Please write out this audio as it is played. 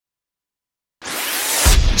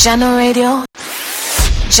Jano Radio.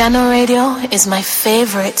 Jano Radio is my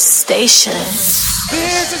favorite station.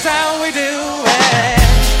 This is how we do it.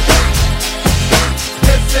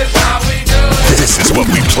 This is how we do it. This is what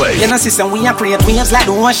we play. You know, sister, we are create waves like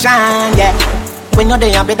the ocean, yeah. When you're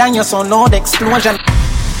there, better than your son, no the explosion.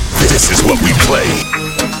 This is what we play.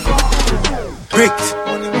 Brick,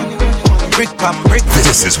 brick, pam, brick.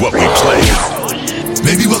 This is what we play.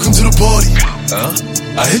 Baby, welcome to the party.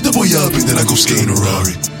 I hit the boy up and then I go skate in a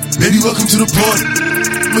Rari. Baby, welcome to the party.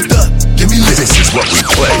 With that, give me lit. This is what we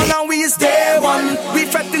play. Now we is day one. We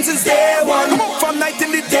fretting since day one. From night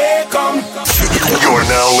till the day come. You're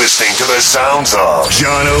now listening to the sounds of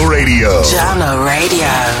Jano Radio. Jano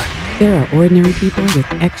Radio. There are ordinary people with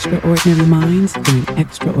extraordinary minds doing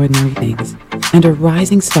extraordinary things, and are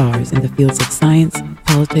rising stars in the fields of science,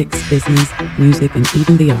 politics, business, music, and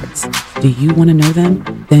even the arts. Do you want to know them?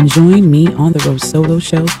 Then join me on the Rose Solo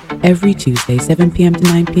Show every Tuesday, 7 p.m. to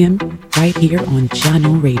 9 p.m., right here on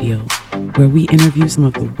Jano Radio, where we interview some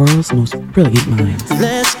of the world's most brilliant minds.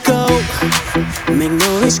 Let's go. Make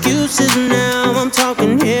no excuses now. I'm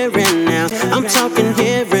talking here and now. I'm talking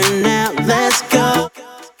here and now. Let's go.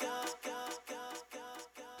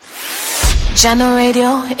 Jano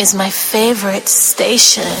Radio is my favorite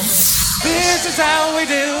station. This is how we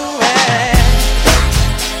do it.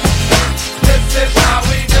 This is how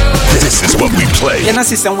we do it. This is what we play. You know,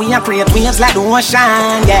 sister, we are create waves like the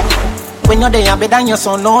ocean, yeah. When you're there, better than your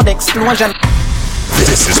son, no the explosion.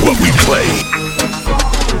 This is what we play.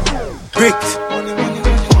 Brick,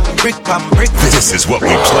 brick, pam, brick. This is what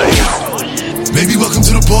we play. Baby, welcome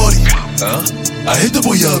to the party. I hit the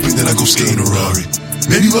boy up and then I go skate in a Rari.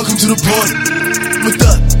 Baby, welcome to the party. With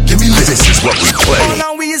that, give me lit. This is what we play.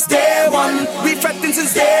 Now we is day one. We fretting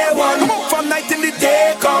since day one. From night till the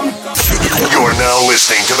day come. You're now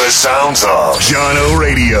listening to the sounds of Jano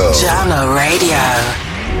Radio. Jano Radio.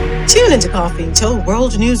 Tune into Coffee Until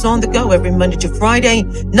World News on the Go every Monday to Friday,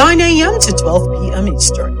 9 a.m. to 12 p.m.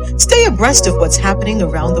 Eastern. Stay abreast of what's happening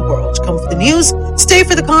around the world. Come for the news, stay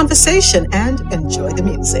for the conversation, and enjoy the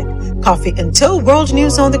music. Coffee Until World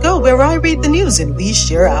News on the Go, where I read the news and we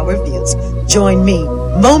share our views. Join me,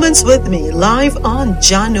 Moments with Me, live on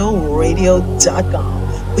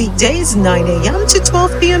JanoRadio.com. Weekdays, 9 a.m. to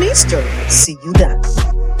 12 p.m. Eastern. See you then.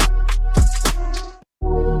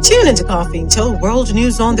 Tune into Coffee Until World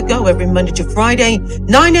News on the Go every Monday to Friday,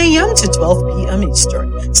 9 a.m. to 12 p.m.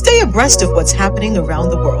 Eastern. Stay abreast of what's happening around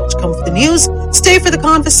the world. Come for the news, stay for the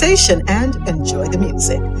conversation, and enjoy the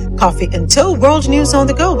music. Coffee Until World News on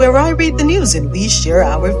the Go, where I read the news and we share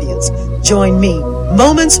our views. Join me,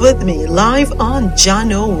 Moments with Me, live on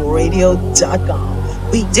JanoRadio.com.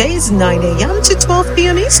 Weekdays, 9 a.m. to 12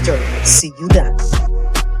 p.m. Eastern. See you then.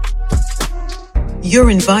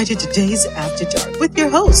 You're invited to Days After Dark with your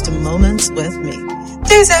host, Moments with Me.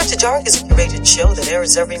 Days After Dark is a curated show that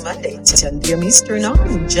airs every Monday to 10 p.m. Eastern on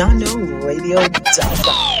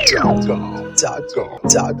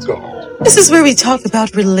JanoRadio.com. This is where we talk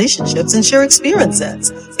about relationships and share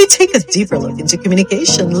experiences. We take a deeper look into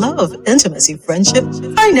communication, love, intimacy, friendship,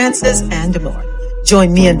 finances, and more.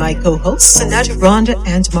 Join me and my co-hosts, Sanat, Rhonda,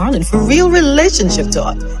 and Marlon, for real relationship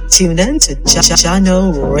talk. Tune in to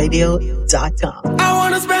JanoRadio.com. I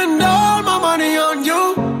wanna spend all my money on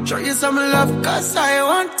you. Show you some love cause I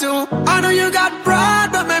want to. I know you got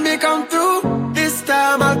pride but make me come through. This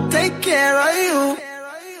time I'll take care of you.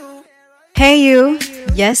 Hey you,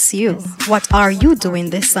 yes you. What are you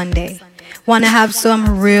doing this Sunday? Wanna have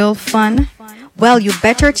some real fun? Well, you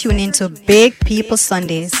better tune into Big People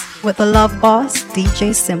Sundays with the Love Boss,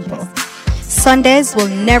 DJ Simple. Sundays will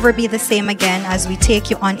never be the same again as we take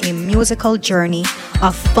you on a musical journey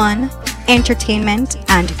of fun, entertainment,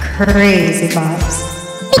 and crazy vibes.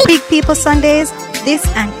 Big People Sundays, this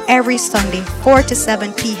and every Sunday, 4 to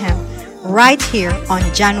 7 p.m. right here on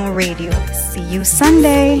Jano Radio. See you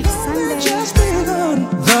Sunday. Just be good.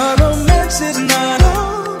 The romance is not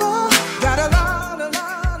over. Got a lot of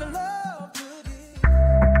love to give.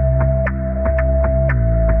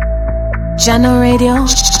 Jano Radio.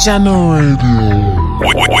 Jano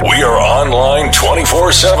Radio. We are online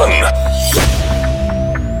 24/7.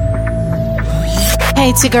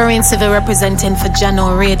 Hey, Tigger and Civil representing for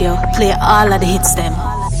Jano Radio. Play all of the hits them.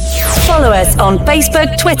 Follow us on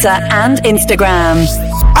Facebook, Twitter, and Instagram.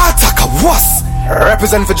 Attack was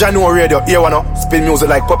represent for Jano Radio. Here wanna spin music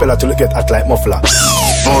like popular to get at like muffler.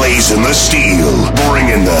 Blazing the steel,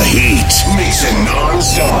 bringing the heat, mixing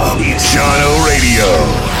non-stop. It's Jano Radio.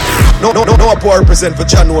 No, I represent for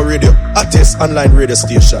Jano Radio. Artist online radio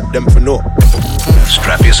station. Them for no.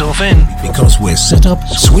 Strap yourself in because we're set up,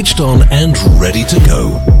 switched on, and ready to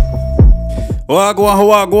go.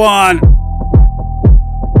 Wagwan.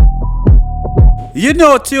 You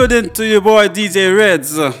know, tuned in to your boy DJ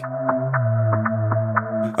Redz.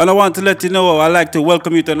 And I want to let you know I'd like to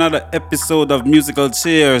welcome you to another episode of Musical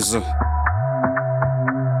Cheers. I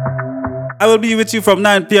will be with you from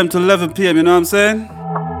 9 p.m. to 11 p.m., you know what I'm saying?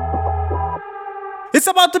 It's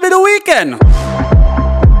about to be the weekend.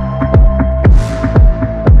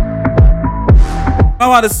 I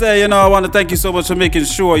want to say, I want to thank you so much for making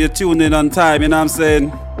sure you're tuned in on time, you know what I'm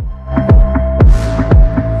saying?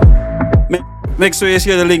 Make sure you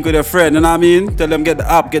share the link with your friend, you know what I mean? Tell them get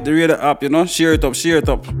the app, get the radio app, share it up.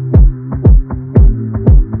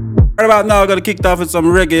 Right about now, I'm going to kick it off with some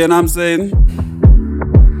reggae, you know what I'm saying?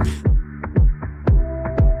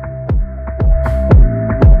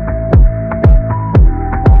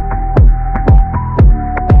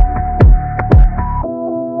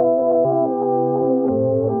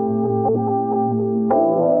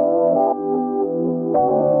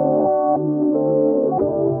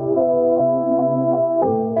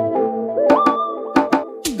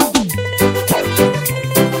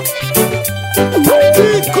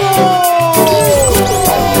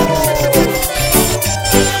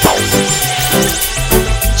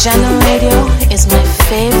 Jano Radio is my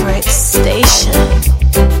favorite station.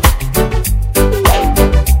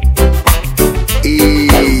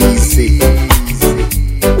 Easy.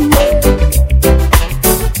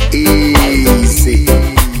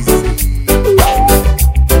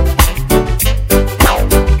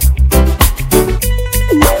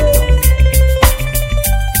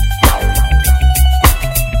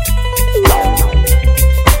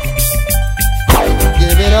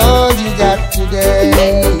 Give it all you got today.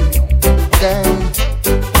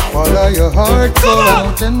 Follow your heart, go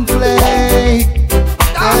out and play.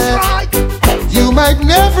 You might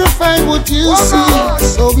never find what you seek,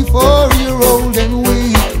 so before you're old and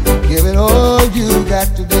weak, give it all you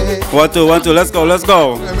got today. 1, 2, 1, 2, let's go.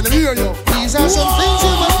 These are some things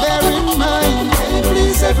you must bear in mind. Can't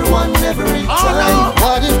please everyone every time.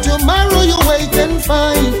 What if tomorrow you wake and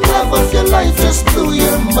find love of your life just blew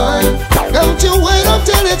your mind? Don't you wait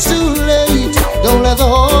until it's too late. Don't let the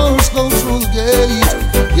horse go through the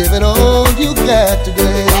gate. Give it all you got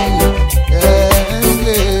today.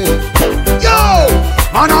 Yo!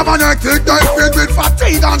 Man have an hectic day filled with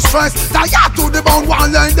fatigue and stress. Tired to the bone,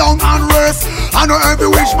 one laying down and rest. I know every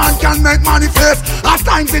wish man can make manifest. At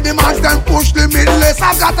times it demands them push the limitless.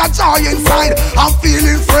 I've got a joy inside, I'm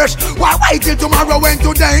feeling fresh. Why wait till tomorrow when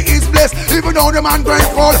today is blessed? Even though the man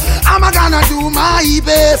grateful, I'm gonna do my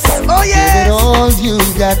best. Oh yeah. Give it all you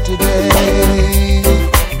got today.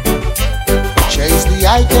 Chase the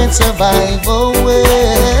I can't survive away.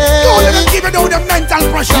 Don't give it all the mental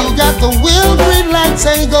pressure. You got the will, green light,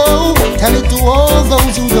 say go. Tell it to all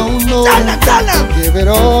those who don't know. Tell them. Give it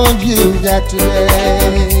all you got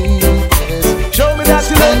today. Show me that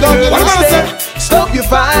you let go. What about say? Stop your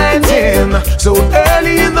fighting so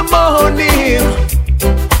early in the morning.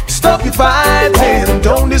 Stop your fighting.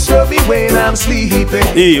 Don't disturb me when I'm sleeping.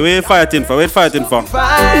 Hey, what you fighting for? Fighting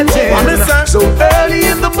so early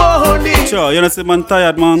in the morning. Sure, you know, see man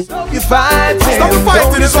tired, man. Stop your fighting.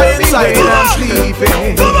 Don't disturb me when I'm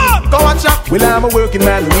sleeping. Come on. Go on, chap. Well, I'm a working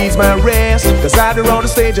man who needs my rest. Cause out there on the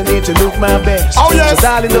stage I need to look my best. Oh yes. So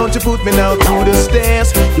darling, don't you put me down through the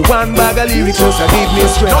stairs. You one bag of lyrics just to give me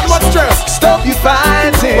stress. Not much stress. Stop your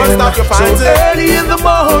fighting. Stop your fighting. So early in the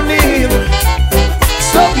morning.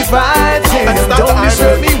 Stop your fighting. Don't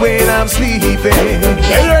disturb me when I'm sleeping.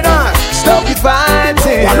 Yeah, you're not. Stop your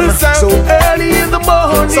fighting. So early in the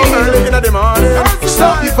morning. So early in the morning.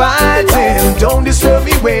 Stop your fighting. Don't disturb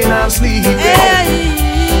me when I'm sleeping. Hey.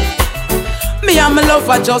 Me and my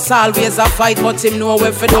lover just always a fight, but him know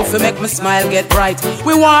where for do for make me smile get bright.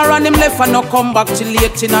 We war on him left and no come back till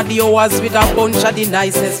late in the hours with a bunch of the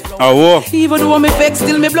nicest. Oh, even though me vex,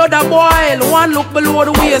 still me blood a boil. One look below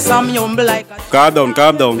the waist, I'm humble like a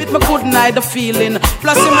calm down. with me couldn't hide the feeling.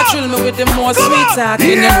 Plus him a thrill me with the more sweet talking.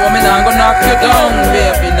 You know me not gonna knock you down,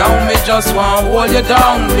 baby. Now me just want to hold you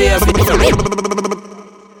down, baby.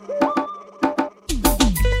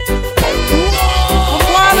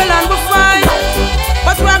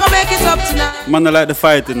 Man, I like the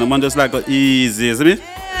fighting, the man just like go easy, isn't it?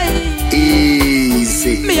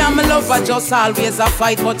 Easy. Me and my lover just always a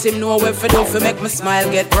fight, but him know where for do for make me smile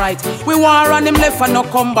get bright. We war on him left and no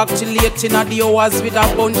come back till late in the hours with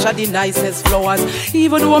a bunch of the nicest flowers.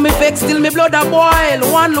 Even though me vex, still me blood a boil.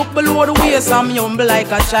 One look below the waist, I'm humble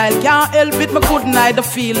like a child. Can't help it, me couldn't hide the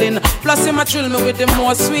feeling. Plus him a thrill me with the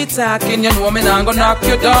more sweet talking. You know me not gonna knock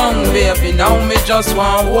you down, baby. Now me just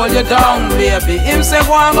want to hold you down, baby. Him say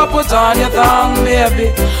go and go put on your tongue,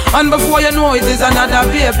 baby. And before you know it is another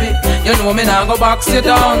baby. You know me not go box you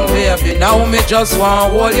down, baby. Now me just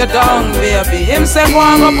want hold you down, baby. Him say go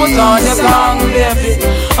and go put on your tongue, baby.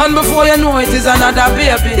 And before you know it is another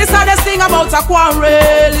baby. This hardest thing about a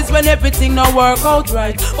quarrel is when everything not work out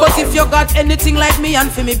right. But if you got anything like me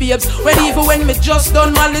and for me babes, when me just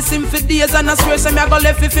done malice him for days, and I swear say me I go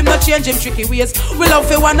left if him not change him tricky ways. We love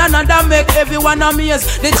for one another, make everyone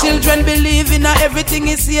amazed. The children believe in everything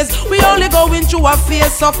he says. We only going through a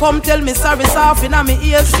phase, so come tell me sorry soft in my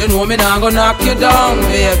ears. You know me not gonna knock you down,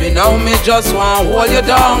 baby. Now me just want hold you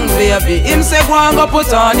down, baby. Him say go and go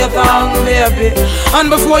put on your tongue, baby. And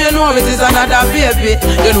before you know it is another baby.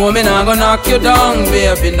 You know me not gonna knock you down,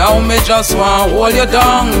 baby. Now me just want hold you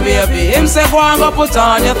down, baby. Him say go and go put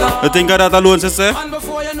on your tongue. You think of that alone, sister?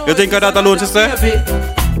 You think of that alone, sister?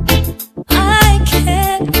 I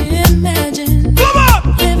can't imagine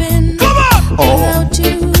living without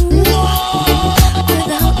you.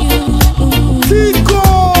 Without you. Tico!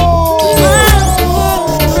 My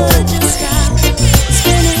world would just stop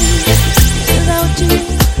spinning without you.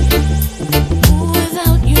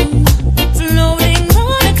 Without you. Floating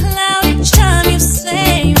on a cloud each time you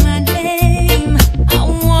say my name. I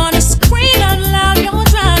wanna scream out loud, you're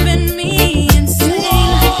driving me insane.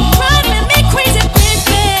 Driving me crazy,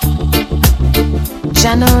 baby.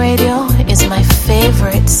 Jano Radio is my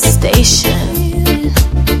favorite station.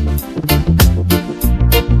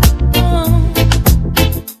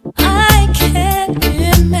 I can't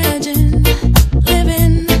imagine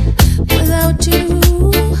living without you.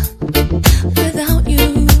 Without you.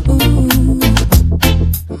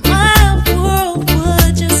 My world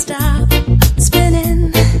would just stop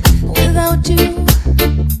spinning without you.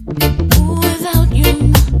 Without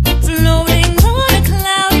you. Floating on a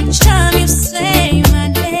cloud each time you say my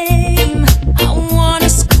name. I wanna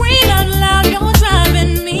scream out loud, you're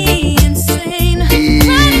driving me insane.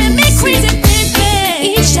 Driving me crazy, baby.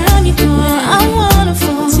 Each time you call, I wanna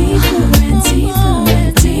fall deeper and deeper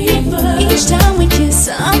and deeper. Each time we kiss,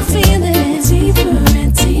 I'm feeling it deeper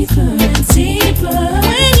and deeper and deeper.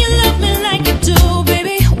 When you love me like you do,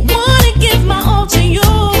 baby, wanna give my all to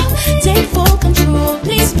you. Take full control,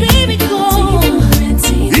 please, baby, go deeper and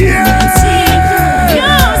deeper and deeper.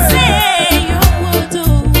 You say you will do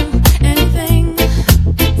anything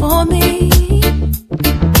for me.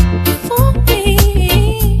 For me.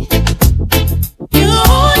 You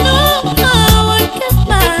know I would give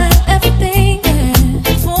my everything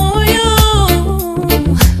for you.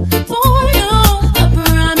 For you. I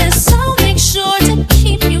promise I'll make sure to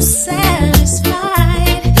keep you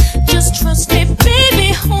satisfied. Just trust me, baby,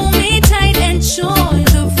 hold me tight, enjoy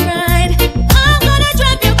the ride. I'm gonna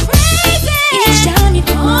drive you crazy. Each time you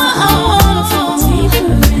call, I wanna fall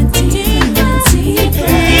deeper and deeper and deeper.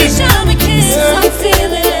 Each time we kiss, I'm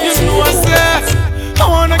feeling it. You know what I said? I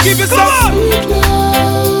wanna give you some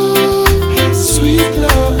sweet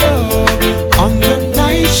love on the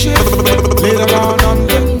night shift. Later on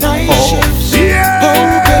the night shift.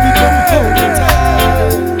 Oh, baby, come hold me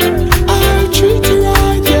tight. I'll treat you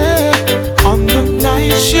right, yeah. On the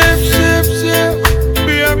night shift,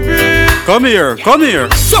 baby. Come here, come here.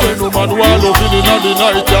 So no man want loving in the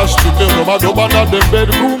night, just to them no matter what the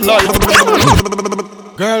bedroom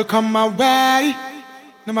light. Girl, come my way,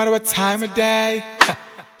 no matter what time of day.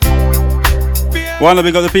 Wanna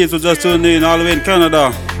big up the people who just tuned in all the way in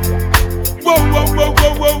Canada. Whoa, whoa, whoa,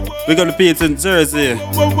 whoa, whoa. Big up the people in Jersey.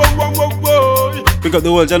 Whoa, whoa, whoa, whoa, whoa. Big up the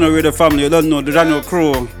whole Jano Radio family. You don't know the Jano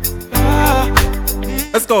crew.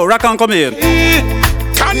 Let's go, rock on, come in. Yeah.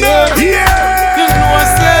 You know I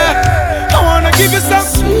said, I wanna give you some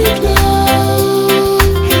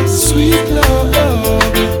sweet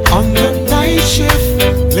love on the night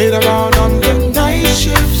shift. Later on the night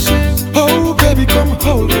shift. Oh, baby, come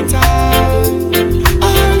hold me tight.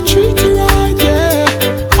 I'll treat you right,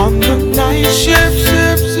 yeah. On the night shift,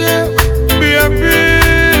 baby.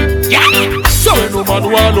 Yeah. So no man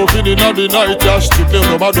want loving in the night, just to them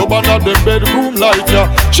no matter what the bedroom light, yeah.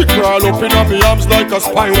 She crawl up in my arms like a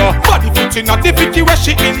spider. Body fit in a difficulty where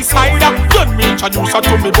she inside her. Then me introduce her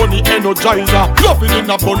to me bunny energizer. Loving in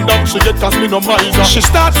abundance, she get as me no miser. She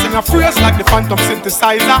starts sing a phrase like the phantom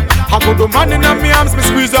synthesizer. I go the man in my arms, me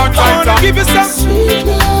squeeze her tighter. I wanna give you some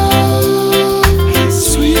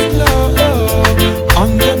sweet love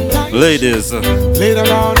on the night. Ladies, later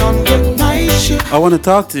on the night shift. I want to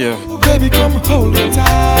talk to you. Baby, come hold me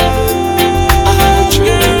tight. I'll treat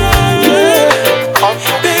you right, yeah.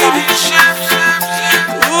 Baby,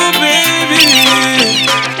 oh baby.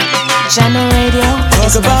 Jano Radio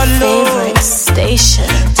is my favorite station.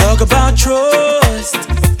 Talk about trust.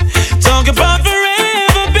 Talk about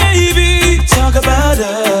forever, baby. Talk about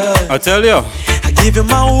us. I tell you, I give you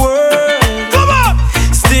my word. Come on.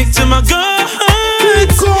 Stick to my guns.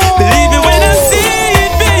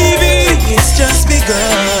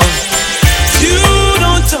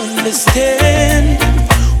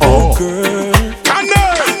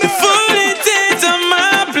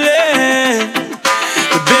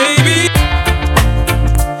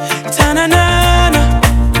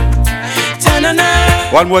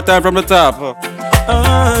 One more time from the top.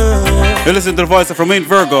 You listen to the voice from Main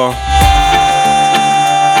Virgo.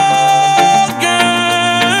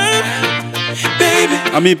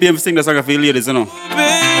 I mean, PM sing the song for ladies, you know.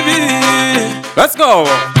 Baby, let's go.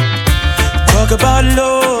 Talk about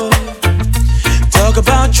love, talk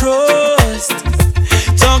about trust,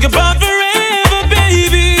 talk about forever,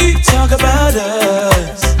 baby. Talk about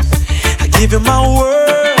us. I give you my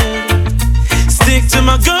word, stick to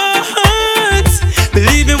my guns.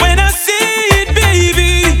 Believe me when I say it,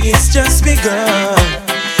 baby. It's just begun.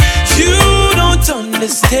 You don't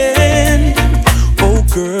understand, oh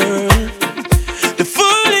girl.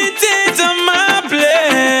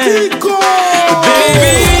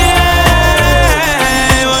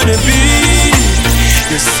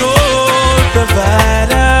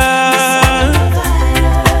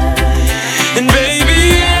 And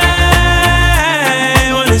baby,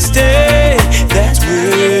 I wanna stay that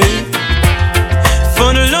way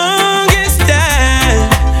for the longest time.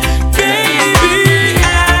 Baby, I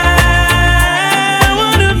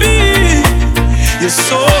wanna be your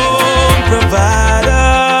sole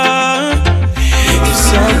provider.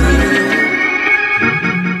 It's all real.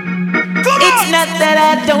 It's not that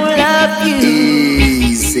I don't love you.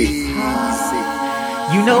 Easy.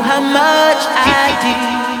 You know how much I do.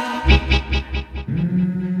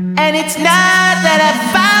 And it's not that I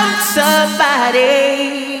found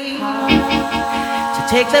somebody to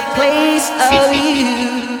take the place of you,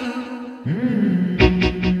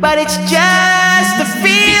 but it's just the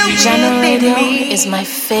feeling Jano Radio me is my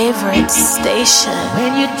favorite station.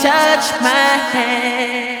 when you touch my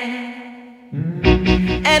hand,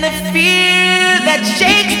 and a fear that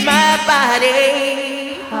shakes my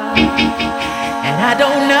body. And I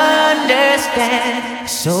don't understand,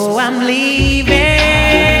 so I'm leaving.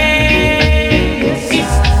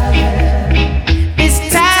 This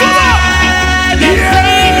time I'm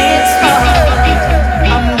playing it smart.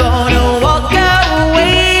 I'm gonna walk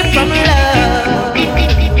away from love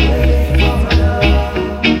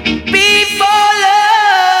before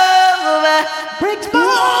love breaks my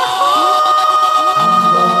heart.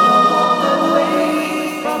 I'm gonna walk away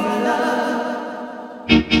from love.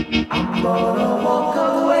 I'm gonna walk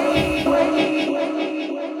away.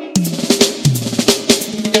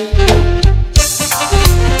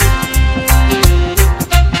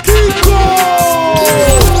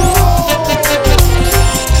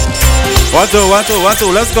 One,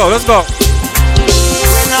 two, let's go. When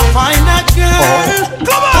I find that girl,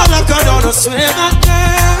 come on, like I don't swear that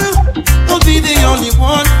girl will be the only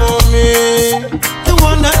one for me, the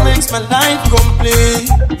one that makes my life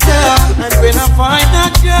complete. Yeah, and when I find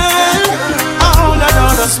that girl, I hold her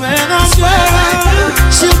down, I swear that girl,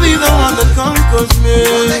 she'll be the one that conquers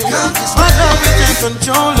me. My love will take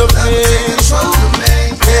control of me.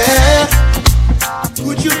 Yeah,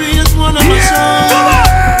 would you be as one of my songs?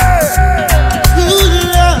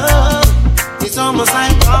 It's almost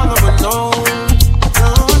like I'm alone.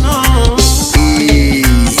 No.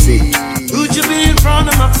 Easy. Would you be in front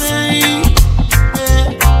of my face?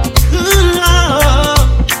 Yeah. Good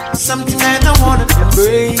love, something that I wanna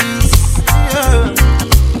embrace. Yeah.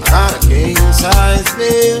 Got a king size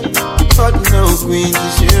bed, but no queen to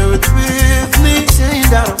share it with me. Saying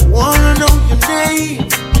that I wanna know your name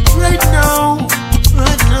right now.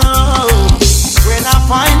 When I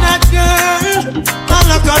find that girl, I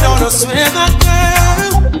look out on, I swear that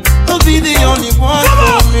girl will be the only one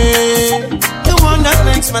for me, the one that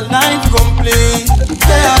makes my life complete.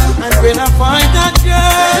 Yeah, and when I find that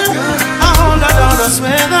girl, I hold her down, I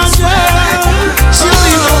swear that girl, she'll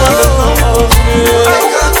be the one that comes me.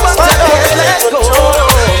 Let's go.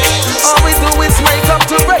 All we do is make up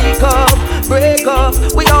to break up.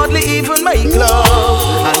 We hardly even make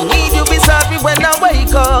love. I need you beside me when I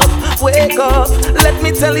wake up. Let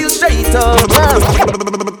me tell you straight up.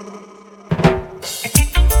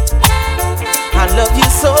 I love you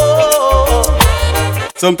so.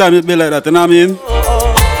 Sometimes it be like that, you know what I mean?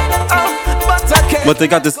 But they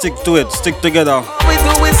got to stick to it, stick together. We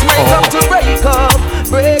do is make up to break up.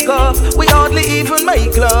 We hardly even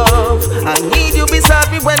make love. I need you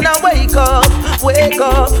beside me when I wake up.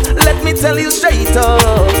 Let me tell you straight up.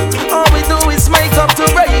 All we do is make up to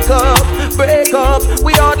break up.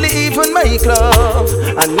 We hardly even make love.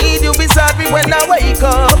 I need you beside me when I wake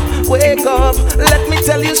up. Let me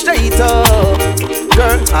tell you straight up.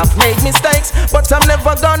 Girl, I've made mistakes, but I'm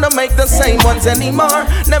never gonna make the same ones anymore.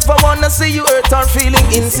 Never wanna see you hurt or feeling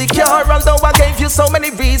insecure. Although I gave you so many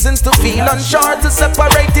reasons to feel unsure. To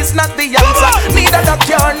separate is not the answer. Neither the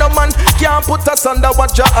cure, no man can't put us under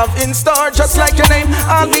what you have in store. Just like your name,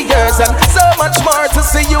 I'll be yours, and so much more. To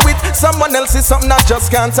see you with Someone else is something I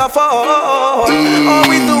just can't afford. All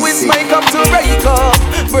we do is make up to break up.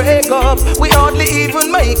 Break up, we hardly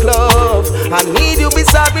even make love. I need you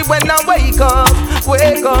beside me when I wake up.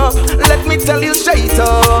 Wake up, let me tell you straight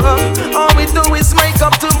up. All we do is make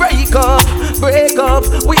up to break up. Break up,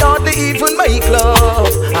 we hardly even make love.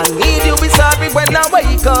 I need you beside me when I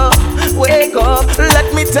wake up. Wake up,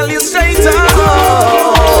 let me tell you straight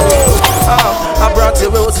up. I brought you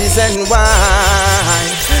roses and wine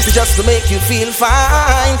just to make you feel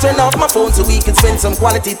fine. Turn off my phone so we can spend some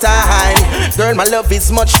quality time. Girl, my love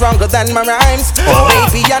is much stronger than my rhymes.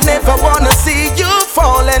 Baby, I never wanna see you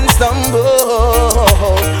fall and stumble.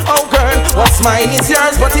 Oh girl, what's mine is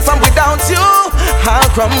yours, but if I'm without you, I'll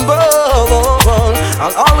crumble.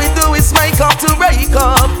 All we do is make up to break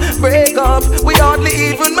up. Break up, we hardly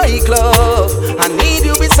even make love. I need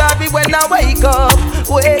you beside me when I wake up.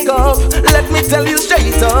 Wake up, let me tell you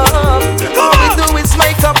straight up. All we do is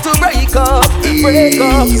make up to break up. Break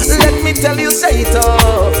up, let me tell you straight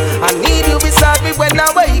up. I need you beside me when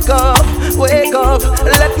I wake up. Wake up,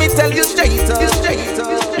 let me tell you straight up.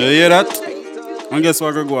 You hear that? And guess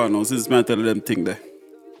what I go on now since I tell them thing there.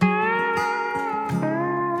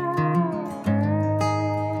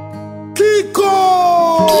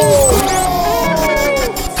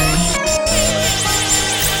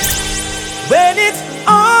 When it's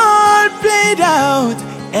all played out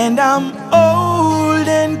and I'm old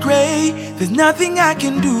and gray, there's nothing I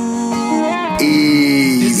can do.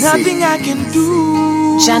 There's nothing I can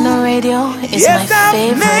do. Jano Radio is my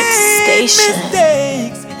favorite station.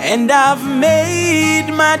 Mistakes, and I've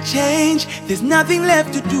made my change. There's nothing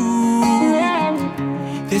left to do.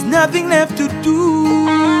 There's nothing left to do.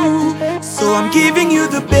 So I'm giving you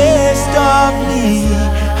the best of me.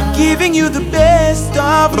 I'm giving you the best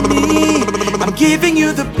of me. I'm giving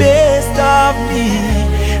you the best of me.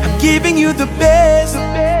 I'm giving you the best.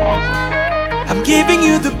 I'm giving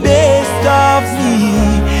you the best of me.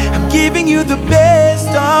 I'm giving you the best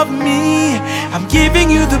of me. I'm giving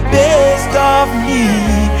you the best of me.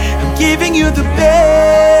 I'm giving you the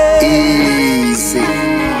best. Easy.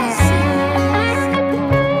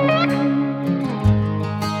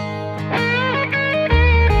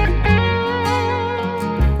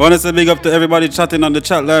 I want to say big up to everybody chatting on the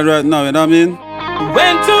chat line right now, you know what I mean?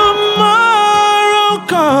 When tomorrow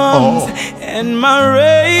comes and my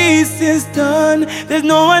race is done, there's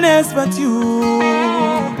no one else but you.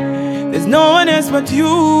 There's no one else but you.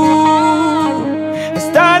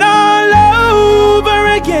 Start all over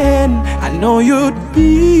again. I know you'd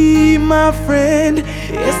be my friend.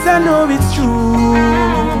 Yes, I know it's true.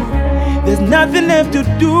 There's nothing left to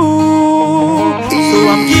do. So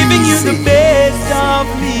I'm giving you the best of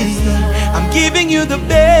me. I'm giving you the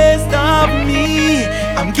best of me.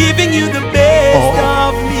 I'm giving you the best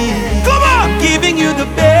of me. Come on! I'm giving you the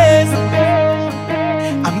best.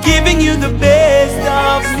 I'm giving you the best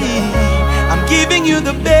of me. I'm giving you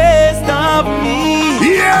the best of me.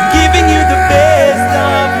 I'm giving you the best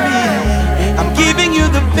of me. I'm giving you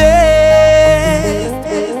the best.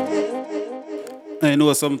 I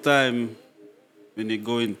know sometimes when you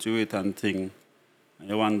go into it and think,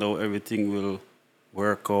 you wonder how everything will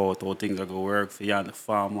work out, how things are going to work for you and the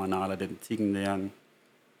farm and all of them things there. And,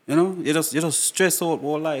 you know, you just stress out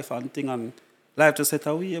whole life and thing, and life just set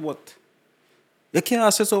away, but you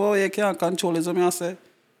can't stress over, you can't control it, I say.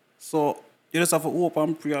 So you just have to hope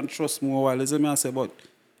and pray and trust more while, I say, but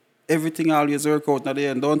everything always work out at the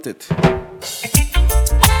end, don't it?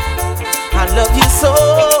 I love you so.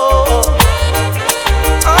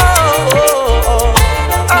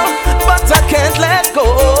 But I can't let go.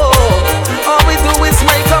 All we do is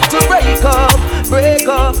make up to break up. Break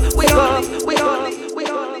up, wake up, wake up.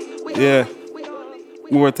 Yeah.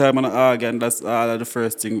 More time on the arg, and that's all of the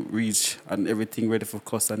first thing reach and everything ready for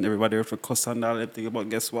cuss and everybody ready for cuss and all everything. But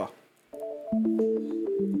guess what?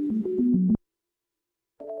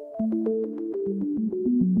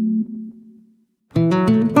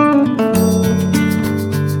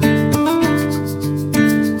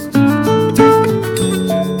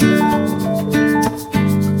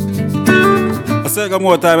 I said got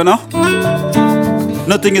more time, you know?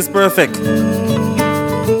 Nothing is perfect.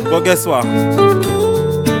 But guess what?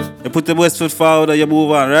 You put the best foot forward and you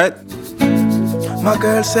move on, right? My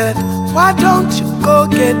girl said, why don't you go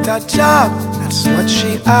get a job? That's what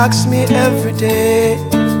she asks me every day.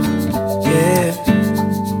 Yeah.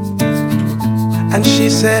 And she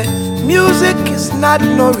said, music is not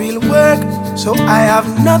no real work, so I have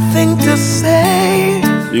nothing to say.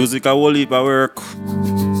 Music a whole heap of work.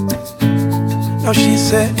 Now she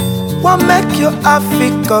said, what make you a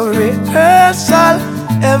figure rehearsal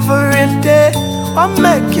every day? I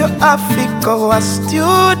make you happy, go a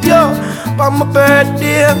studio for my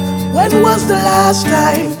birthday. When was the last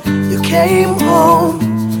time you came home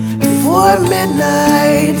before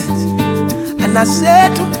midnight? And I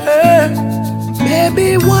said to her,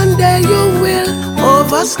 baby, one day you will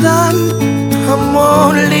overstand. I'm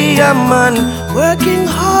only a man working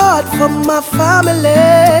hard for my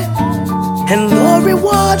family. And though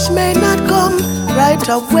rewards may not come right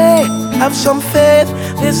away, have some faith,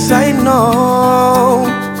 this I know.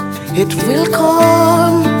 It will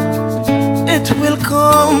come, it will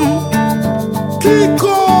come.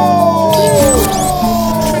 Kiko!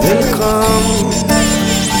 Will come.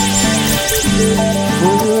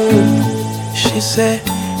 She said,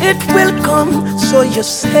 it will come, so you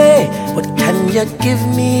say, but can you give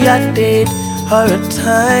me a date or a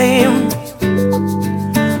time?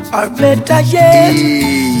 Or better yet,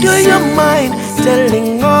 do you mind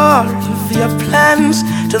telling all of your plans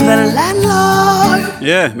to the landlord?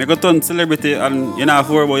 Yeah, me go turn celebrity and you not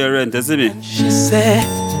worry about your rent, you see me? She said,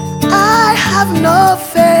 I have no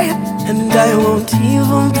faith and I won't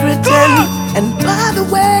even pretend. And by the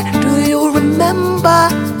way, do you remember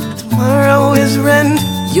tomorrow is rent?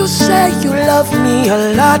 You say you love me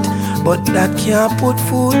a lot, but that can't put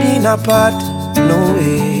food in a pot. No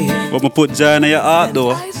way. But me put joy in your heart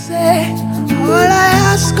though. Say, all I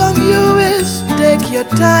ask of you is take your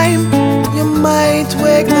time. You might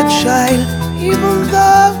wake the child, even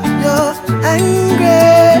though you're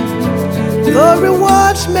angry. The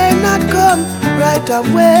rewards may not come right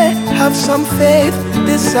away. Have some faith,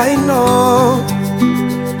 this I know.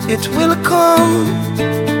 It will come,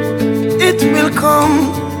 it will come.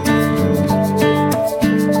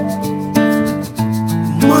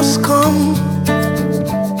 Must come.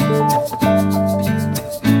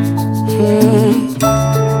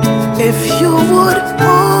 If you would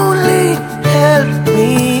only help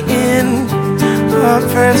me in our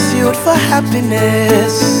pursuit for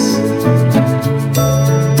happiness,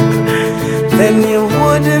 then you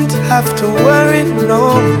wouldn't have to worry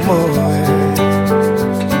no more,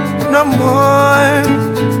 no more.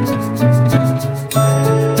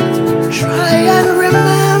 Try and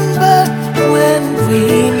remember when we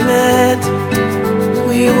met,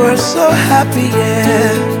 we were so happy,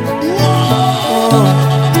 yeah.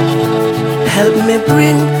 Help me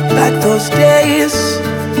bring back those days.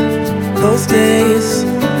 Those days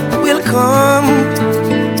will come.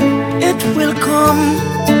 It will come.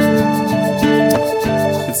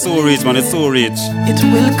 It's so rich, man, it's so rich. It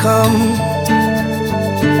will come.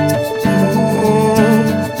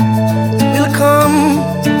 It will come.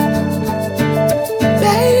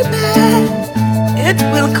 Baby, it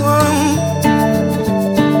will come.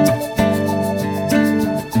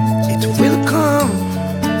 It will come.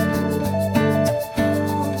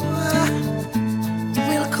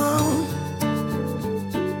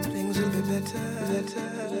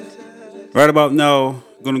 Right about now,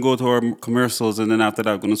 gonna go to our commercials and then after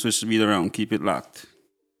that, gonna switch the beat around. Keep it locked.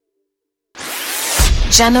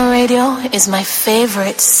 Jano Radio is my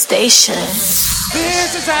favorite station.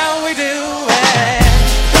 This is how we do it.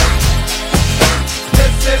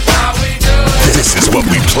 This is how we do it. This is what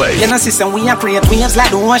we play. You know, system, we are create waves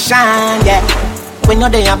like the ocean, yeah. When you're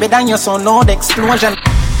there, better than your son, no the explosion.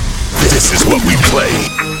 This is what we play.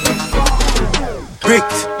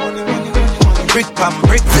 Bricked. Brick pam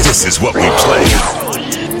brick. This is what we play.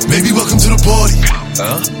 Maybe welcome to the party.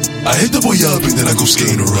 I hit the boy up and then I go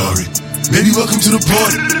skating a Rari. Maybe welcome to the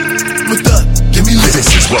party. With that, give me lit. This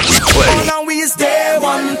is what we play. All now we is day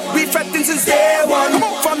one. We fretting since day one.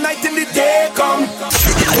 From night till the day come.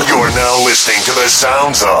 You're now listening to the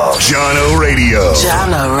sounds of Jano Radio.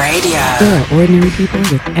 Jano Radio. There are ordinary people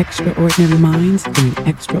with extraordinary minds doing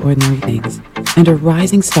extraordinary things and are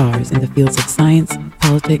rising stars in the fields of science,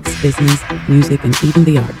 politics, business, music, and even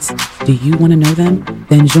the arts. Do you want to know them?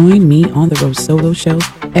 Then join me on the Rose Solo Show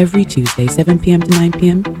every Tuesday, 7 p.m. to 9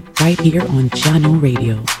 p.m. right here on Jano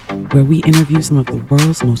Radio, where we interview some of the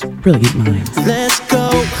world's most brilliant minds. Let's go.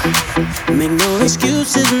 Make no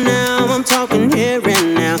excuses now. I'm talking here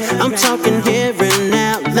and now. I'm talking here and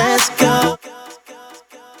now. Let's go.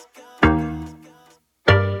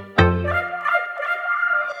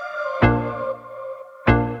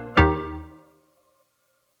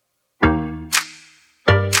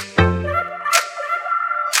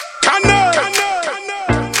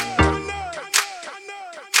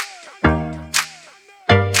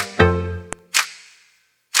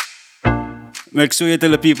 Make sure you tell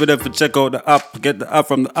the people that to check out the app. Get the app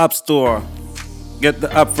from the App Store. Get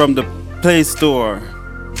the app from the Play Store.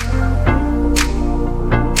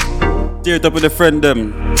 Share it up with a friend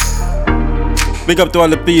them. Big up to all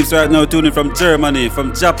the peeps right now tuning from Germany,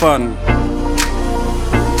 from Japan,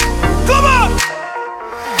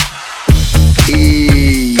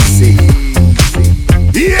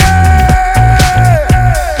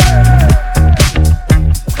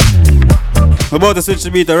 about to switch the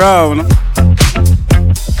beat around.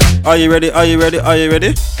 Are you ready? Are you ready? Are you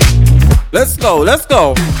ready? Let's go, let's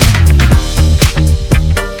go.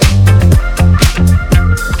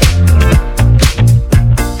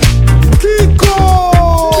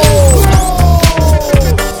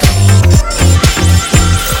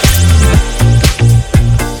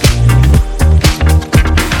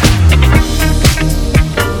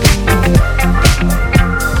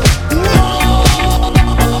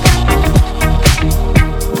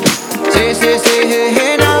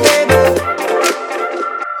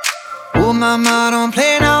 Mama, don't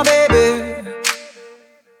play now, baby.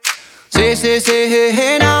 Say,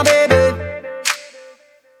 hey, now, baby.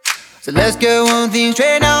 So let's get one thing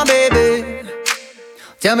straight now, baby.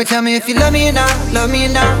 Tell me if you love me or not, love me or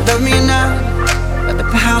not, love me or not. At the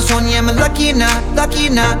house on you, am I lucky or not, lucky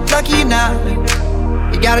or not, lucky or not?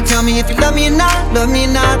 You gotta tell me if you love me or not, love me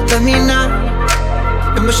or not, love me or not.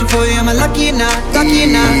 Been wishing for you, am I lucky or not, lucky or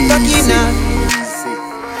not, lucky or not?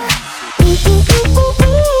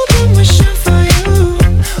 Been wishing for you.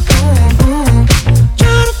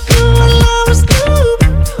 Try to do what I was doing.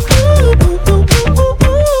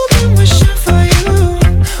 Been wishing for you.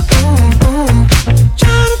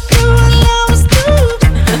 Try to do what I was doing.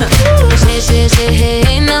 Say,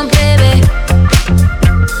 hey, now, baby.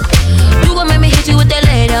 You gon' make me hit you with that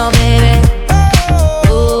lay down, baby.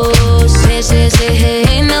 Oh, say,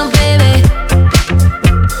 hey, now, baby.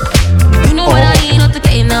 You know what I need, not the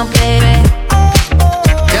gate now, baby.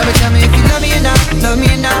 Tell me if you love me or not, love me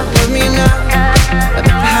or not, love me or not. At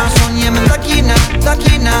the house on you, am I lucky or not,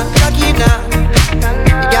 lucky or not, lucky or not? You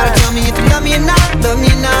gotta tell me if you love me or not, love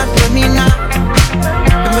me or not, love me or not.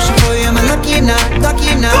 Been wishing for you, am I lucky or not,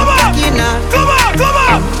 lucky or not, lucky or not? Come on, come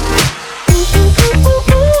on!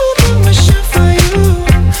 Been wishing for you.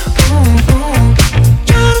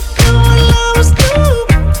 Try to do what I was doing.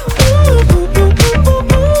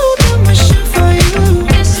 Been wishing for you.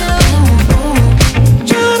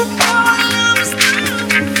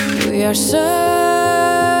 We are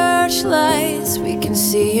searchlights we can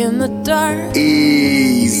see in the dark.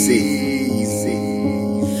 Easy.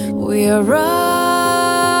 We are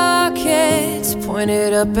rockets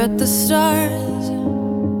pointed up at the stars.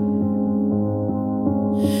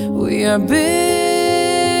 We are billions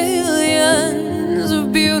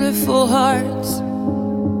of beautiful hearts.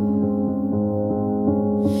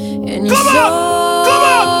 And you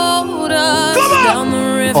sold us down the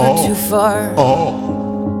river too far.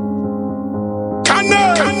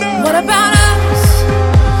 What about us?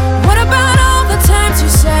 What about all the times you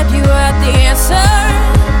said you had the answers?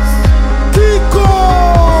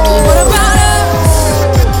 What about us?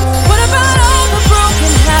 What about all the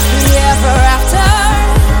broken happy ever after?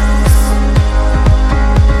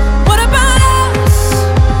 What about us?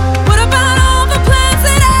 What about all the plans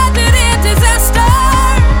that ended in disaster?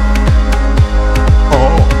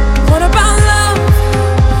 What about love?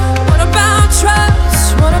 What about trust?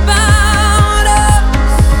 What about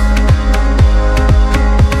us?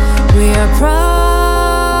 We are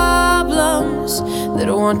problems that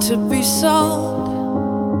want to be solved.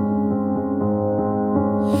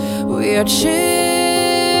 We are children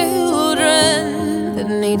that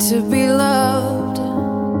need to be loved.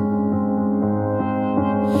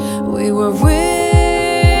 We were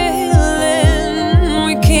willing,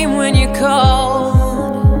 we came when you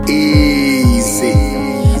called. Easy.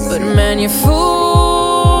 But man, you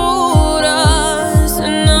fooled us.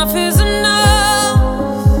 Enough is enough.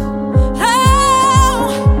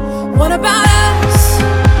 Oh, what about us?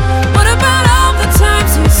 What about all the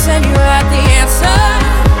times you said you had the answer?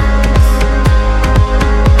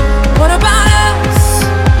 What about us?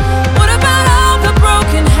 What about all the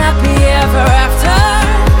broken happy ever after?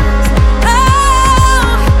 Oh,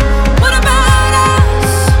 what about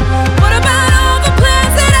us? What about all the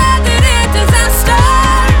plans that ended in disaster?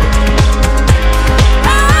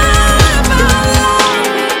 Oh, what about love?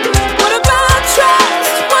 What about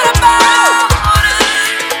trust? What about?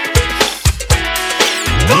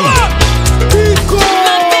 Come on, Pico!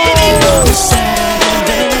 My baby won't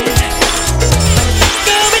Saturday.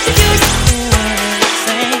 Girl, with you,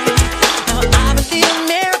 now I believe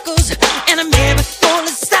miracles, and a miracle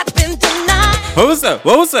is happening tonight. What was that?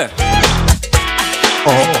 What was that?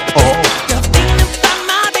 You're thinking about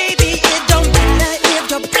my baby, it don't matter if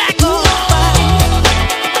you're black or white.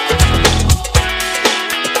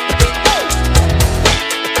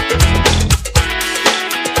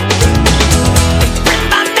 Read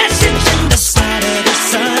my message in the side of the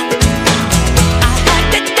sun. I had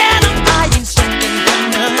it down, I ain't searching for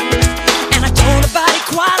none. And I told about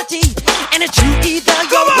equality, and it's you either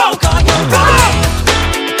you're wrong or you're right.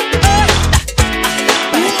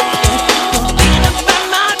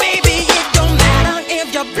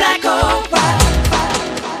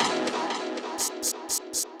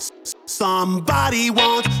 Somebody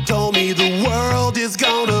once told me the world is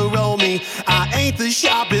gonna roll me. I ain't the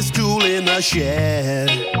sharpest tool in the shed.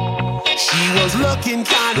 She was looking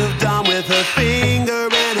kind of dumb with her finger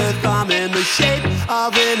and her thumb in the shape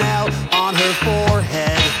of an L on her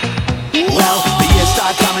forehead. Well, the years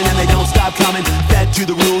start coming and they don't stop coming. Fed to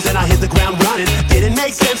the rules and I hit the ground running. Didn't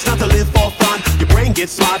make sense not to live for fun. Your brain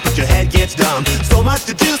gets smart but your head gets dumb. So much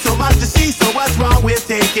to do, so much to see. So what's wrong with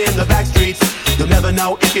taking the back streets? You'll never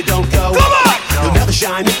know if you don't go. Come on! You'll never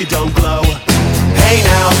shine if you don't glow. Hey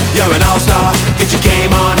now, you're an all-star. Get your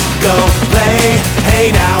game on, go play. Hey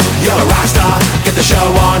now, you're a rock star. Get the show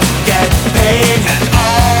on, get paid. And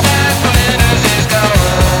all that glitters is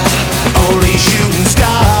gold. Only shooting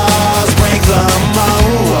stars break the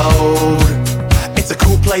mold. It's a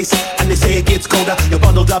cool place, and they say it gets colder. You're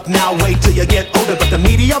bundled up now, wait till you get older. But the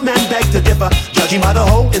media men beg to differ, judging by the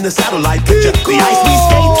hole in the satellite picture. The ice we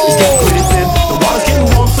skate is getting pretty thin. The water's getting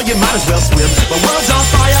warm, so you might as well swim. The world's on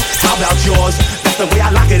fire, how about yours? That's the way I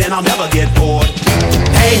like it, and I'll never get bored.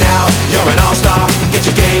 Hey now, you're an all-star. Get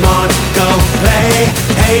your game on, go play.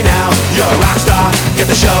 Hey now, you're a rock star. Get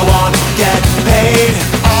the show on, get paid.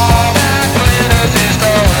 All that glitters is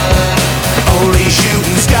gold. Only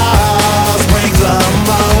shooting stars break the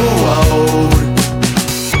mold.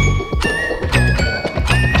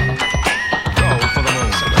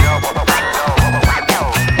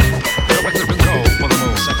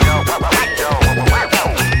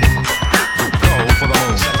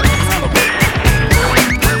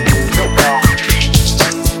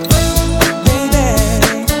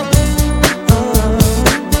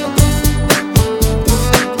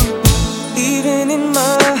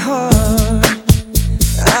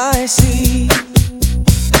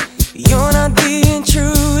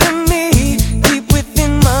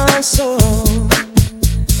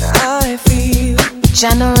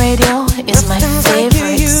 Jano Radio is my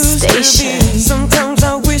favorite station. Sometimes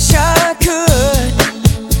I wish I could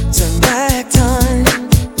turn back time.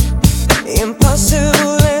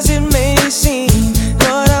 Impossible as it may seem,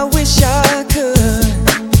 but I wish I could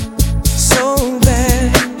so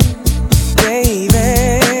bad,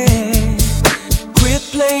 baby. Quit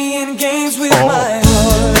playing games with my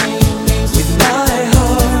heart, with my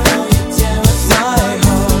heart, my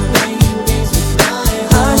heart.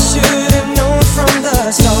 I should have known from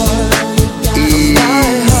the start.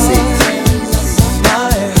 My heart,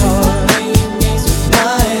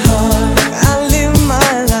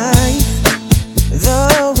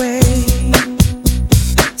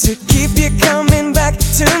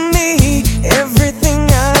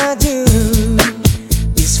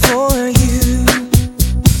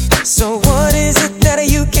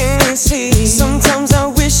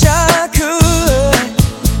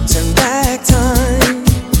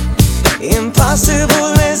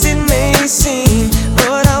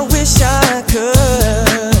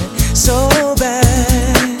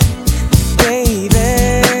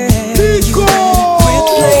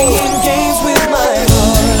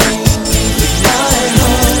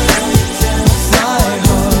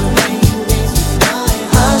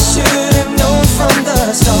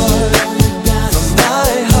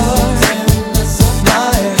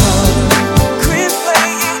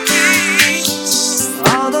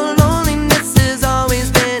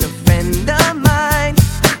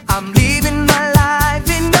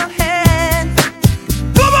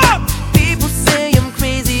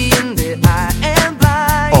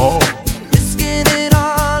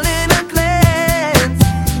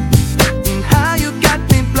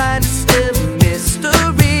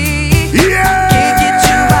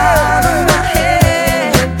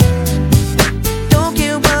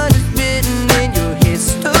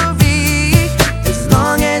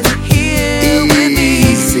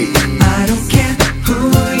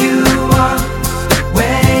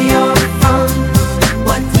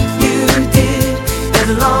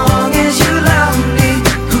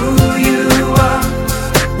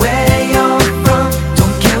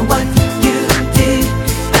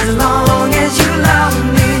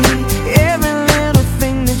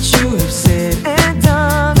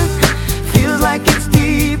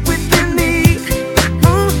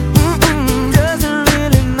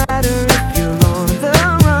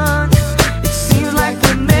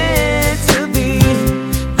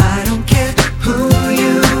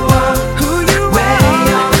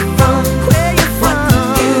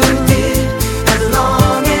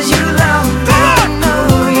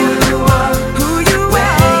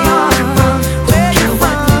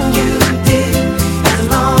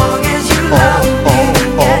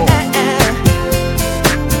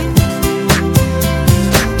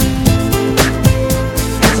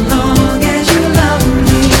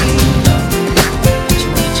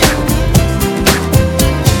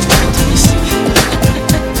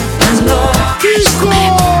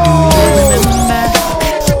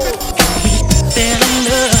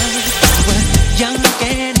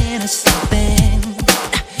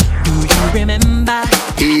 remember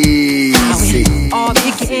Easy. how it all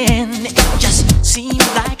began? It just seemed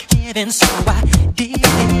like heaven, so I did it.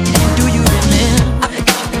 Do you remember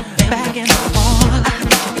back in the fall?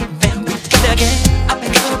 Remember the game up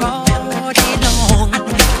in the all day long.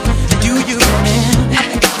 Do you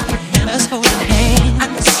remember us holding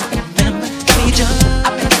hands? Remember we just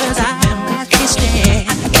up in the eyes kissed it.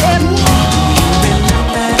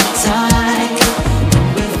 Remember the time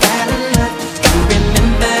we fell in love. You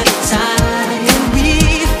remember the time we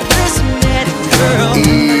first met, girl.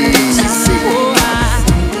 Easy.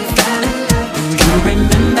 Do you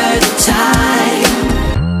remember the time?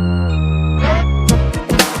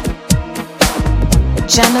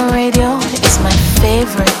 Jano Radio is my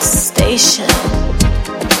favorite station.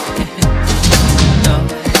 No,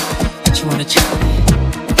 but you wanna try?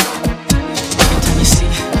 Every time you see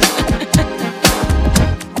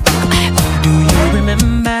do you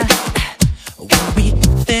remember when we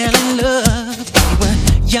fell in love? We were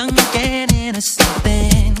young and innocent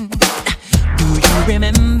then. Do you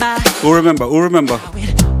remember? Who remember? How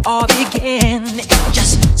it all began? It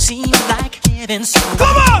just seemed like heaven. So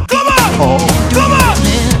come on!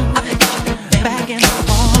 Back in the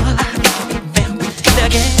fall, the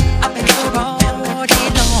game up in the all day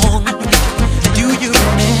long. Do you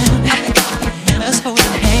remember us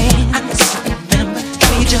holding hands? Remember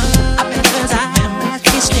we just up in the eyes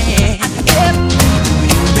kissed it. Do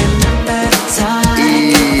you remember the time?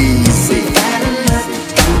 Easy. We fell in love.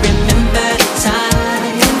 Do you remember the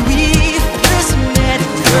time we first met,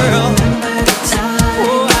 girl? Remember the time?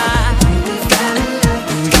 We fell in love.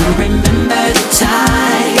 Do you remember the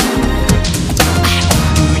time?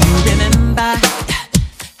 Do you remember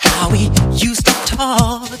how we used to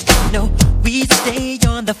talk? You know, we'd stay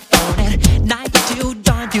on the phone at night till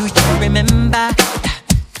dawn. Do you remember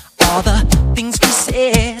all the things we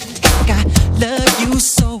said? Like I love you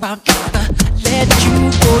so I'll never let you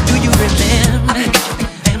go. Do you remember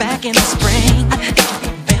back in the spring?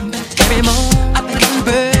 Remember every morning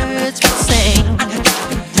birds would sing.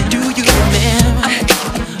 Do you remember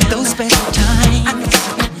those special times?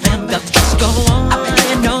 The thoughts go on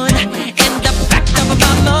and on in the back of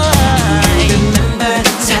my mind. Remember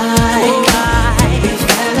the time we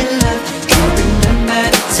fell in love. Remember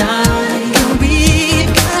the time we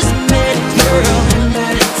first met, girl. Remember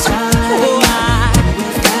the time we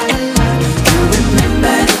fell in love.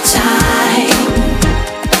 Remember the time.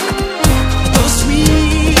 Those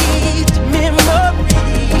sweet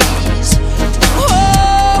memories will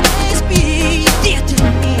always be dear to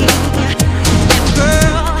me. And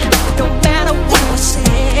girl, no matter what was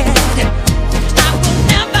said, I will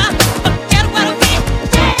never forget what we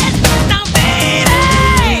did. Now,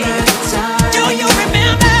 baby, do you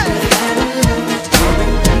remember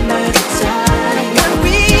when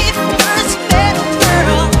we first met,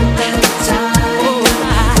 girl?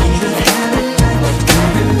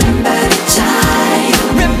 Remember the time.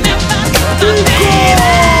 Remember my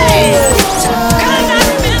baby. 'Cause I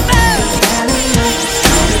remember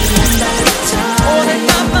all in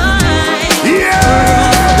my mind.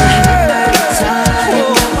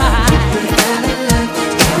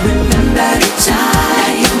 Remember the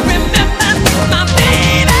time. Remember my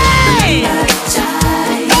baby. Remember the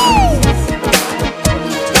time.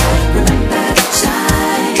 Remember the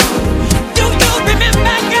time. Do you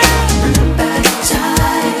remember, girl? Remember the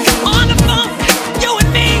time. On the phone, you and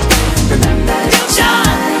me. Remember the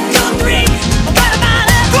time. 2, 3. What about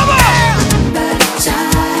it? Come on. Remember the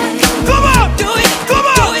time. Come on! Do it. Come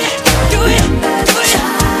on! Do it. Do it. Do it.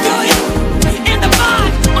 Do it. In the bar,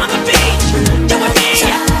 on the beach, you and me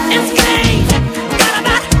in Spain. What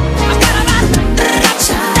about? Remember the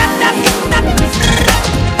time.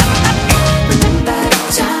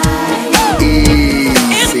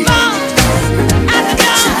 Easy. In bar, at the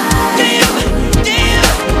door. Do you? Do you?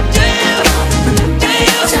 Do you? Do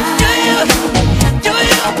you? Do you? Do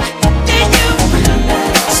you? Do you?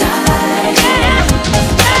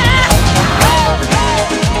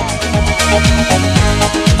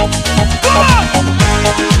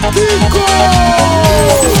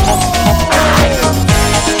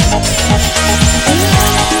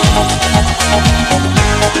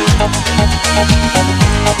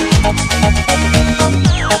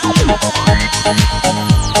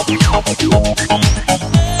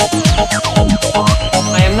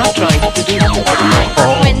 I am not trying to do this.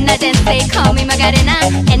 When I dance, they call me Macarena,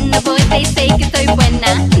 and the boys they say que soy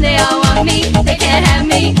buena. They all want me, they can't have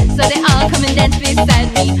me, so they all come and dance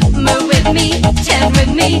beside me. Move with me, chant with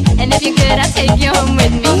me, and if you're good, I'll take you home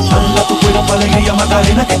with me. Hala tu cuerpo alegría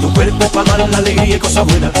Macarena, que tu cuerpo es para dar la alegría y cosas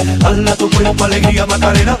buenas. Hala tu cuerpo alegría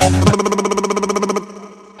Macarena.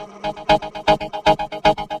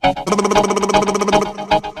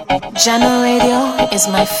 Jano Radio is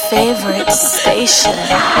my favorite station.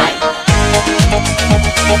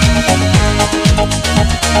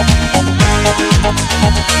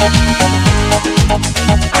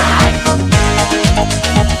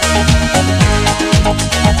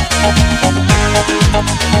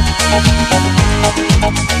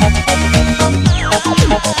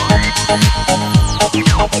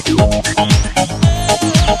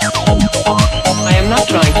 I am not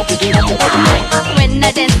trying to seduce you. When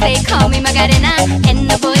I dance, they call me Macarena, and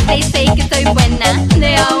the boys they say que soy buena.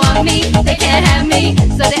 They all want me, they can't have me,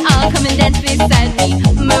 so they all come and dance beside me.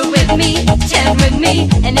 Move with me, chant with me,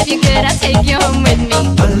 and if you're good, I'll take you home with me.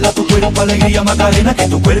 Hala tu cuerpo alegría Macarena, que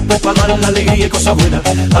tu cuerpo es para dar la alegría y cosa buena.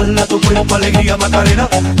 Hala tu cuerpo alegría Macarena,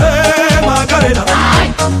 Macarena.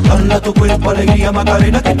 Hala tu cuerpo alegría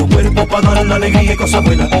Macarena, que tu cuerpo es para dar la alegría y cosa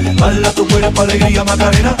buena. Hala tu cuerpo alegría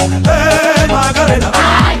Macarena, Macarena.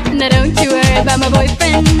 Now don't you worry about my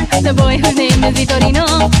boyfriend, the boy whose name is Vitorino.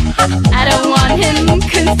 I don't want him,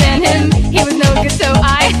 couldn't stand him, he was no good, so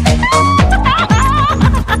I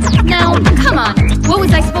Now, come on, what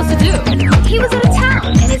was I supposed to do? He was out of town,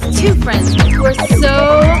 and his two friends were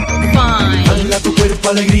so fine. Hala tu cuerpo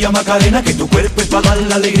alegría Macarena, que tu cuerpo es para dar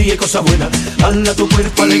la alegría y cosa buena. Hala tu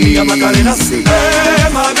cuerpo alegría Macarena,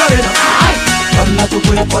 Macarena. Hala tu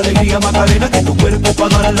cuerpo alegría Macarena, que tu cuerpo es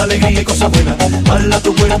para dar la alegría y cosa buena. Hala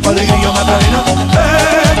tu cuerpo alegría Macarena,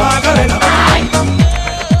 Macarena.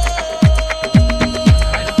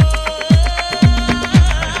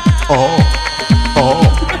 Oh, oh.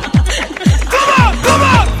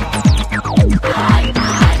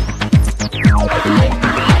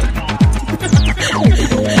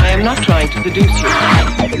 I am not trying to seduce you.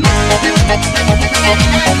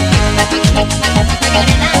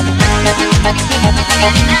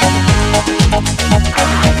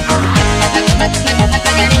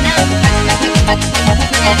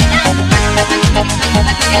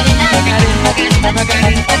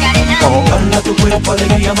 Hala tu cuerpo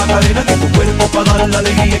alegría Macarena, que tu cuerpo para dar la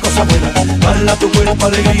alegría y cosa buena. Hala tu cuerpo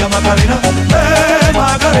alegría Macarena,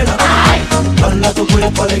 Macarena. Hala tu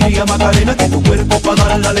cuerpo alegría Macarena, que tu cuerpo para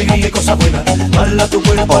dar la alegría y cosa buena. Hala tu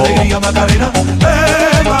cuerpo alegría Macarena,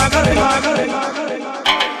 Macarena, Macarena.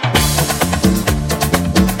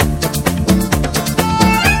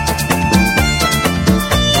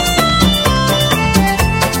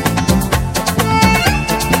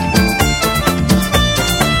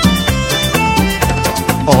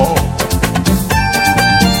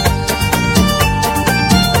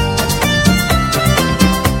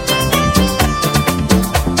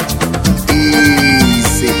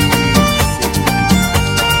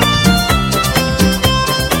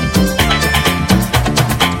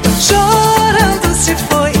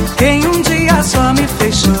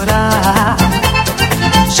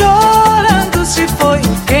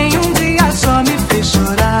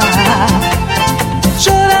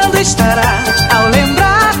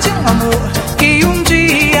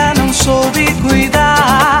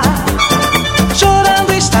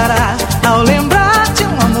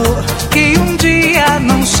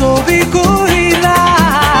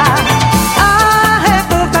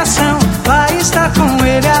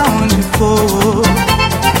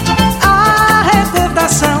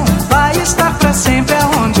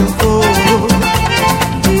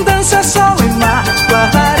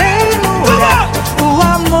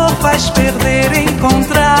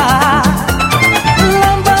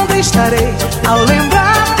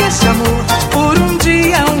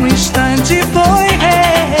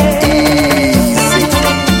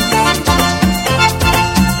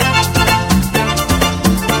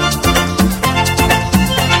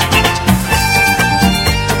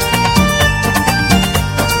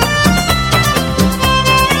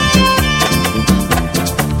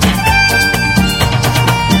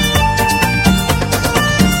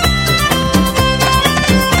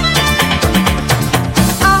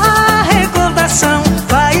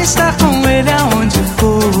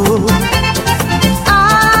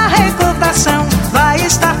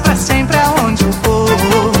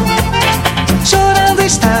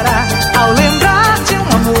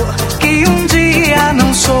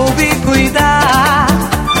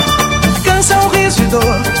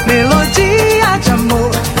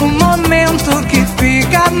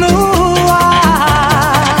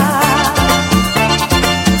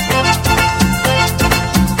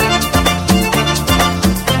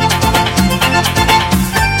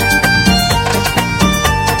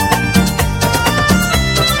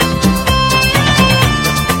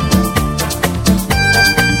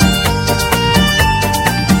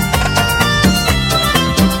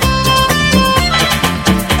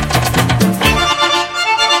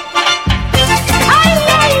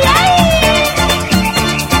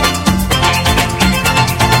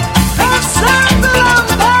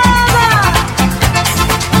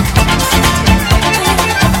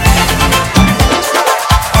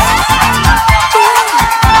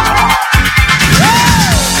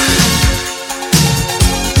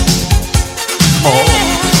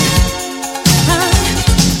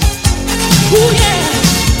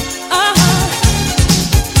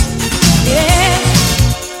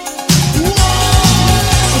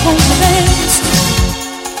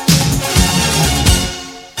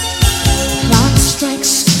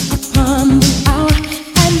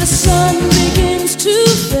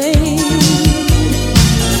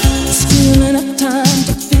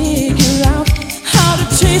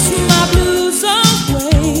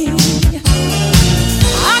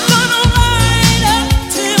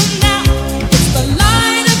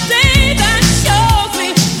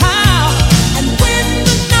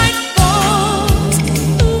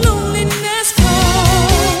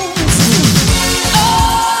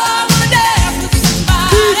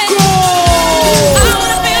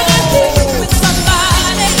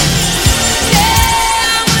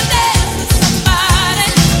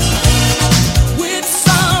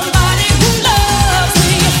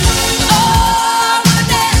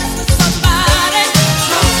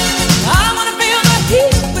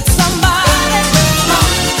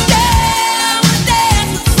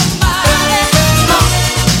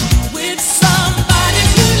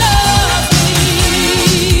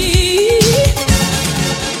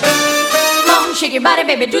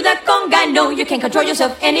 can't control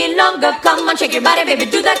yourself any longer. Come on, shake your body, baby,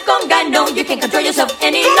 do that conga. No, you can't control yourself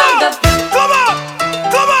any longer. Come on,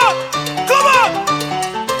 come on, come on.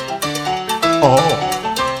 Oh.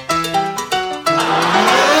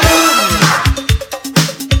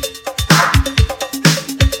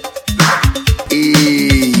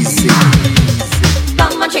 Easy.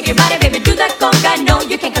 Come on, shake your body, baby, do that conga. No,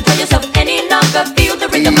 you can't control yourself any longer. Feel the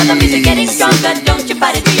rhythm of the music getting stronger. Don't you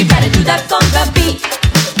fight it till you try to do that conga beat.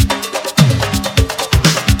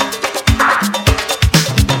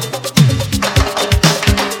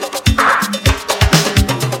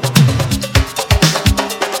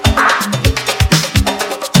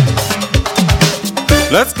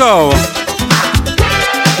 Let's go.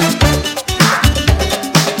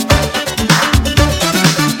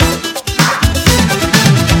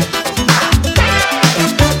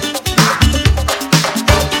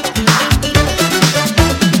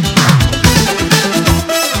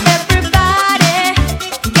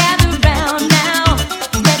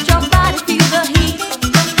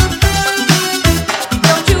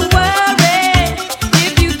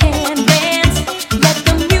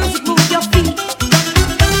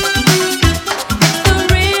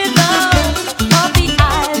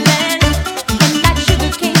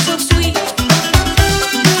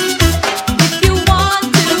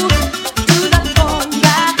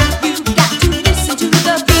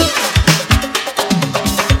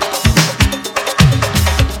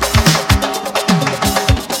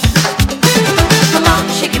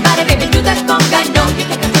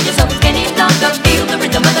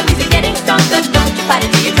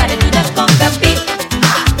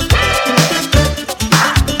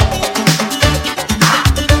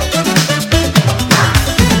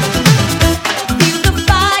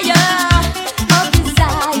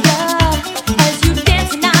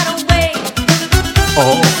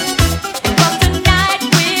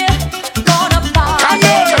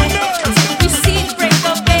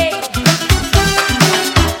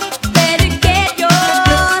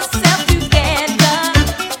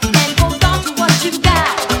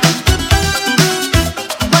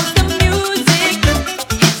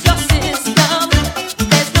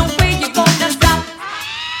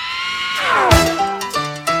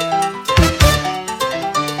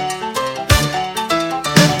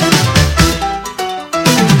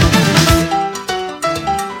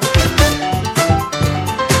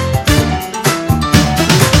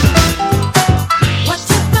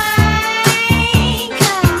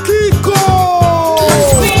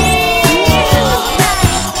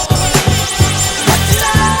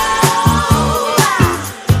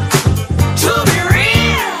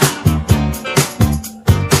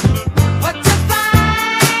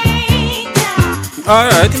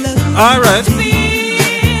 All right.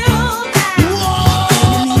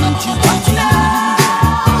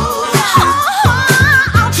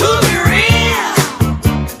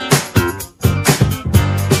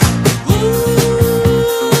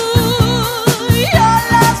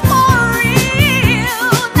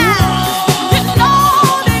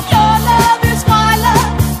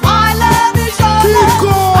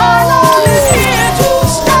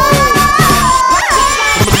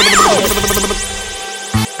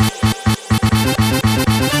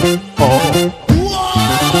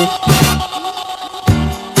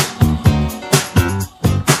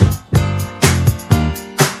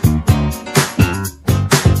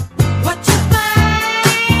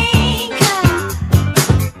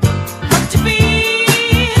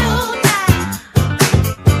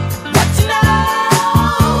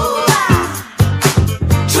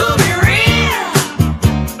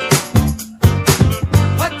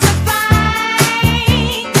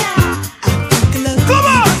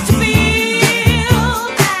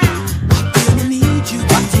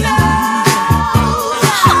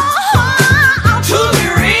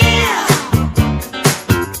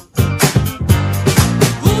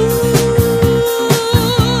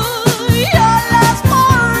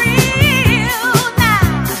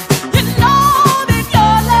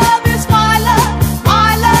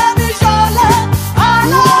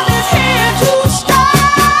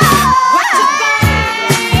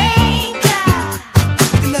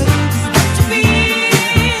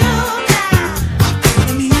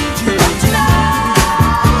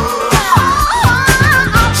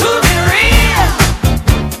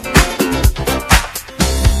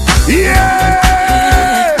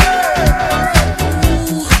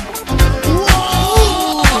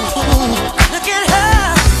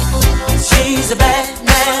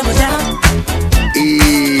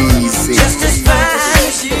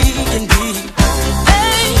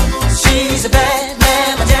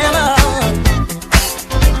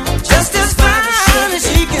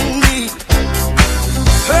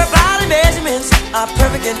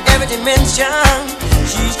 perfect in every dimension.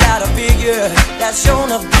 She's got a figure that's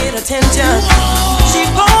shown of great attention. She's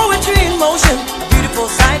poetry in motion, a beautiful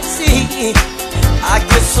sight to see. I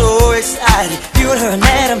get so excited viewing her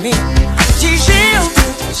anatomy. She's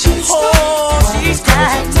shielded, she's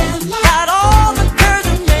tight, got all the curves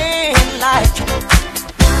a man like.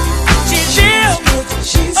 She's shielded,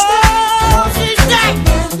 she's tight,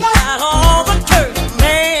 got all the curves a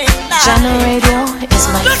man like. Jano Radio is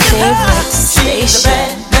my favorite station. She's a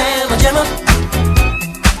bad man, Gemma,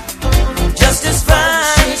 just as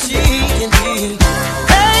fine as she can be.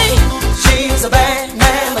 Hey, she's a bad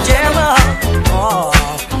man, Gemma. Oh,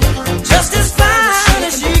 just as fine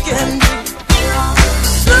as she can be.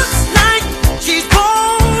 Looks like she's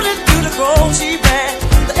born into the gold she bad.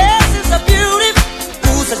 The essence of beauty,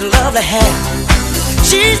 ooh, such a lovely hair.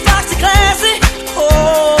 She's boxy classy,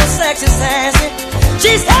 oh, sexy sassy.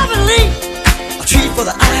 She's heavenly, a treat for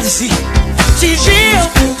the eye to see. She's real,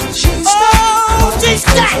 oh, she's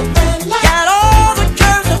tight, got all the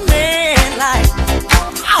curves a man like.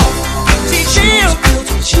 Oh, she's real,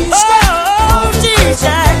 oh, she's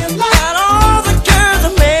tight, got all the curves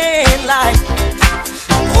a man like.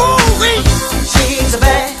 Ooh, she's a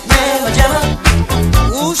bad man, pajama.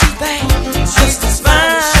 Ooh, she's bad, just as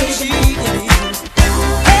fine as she can be.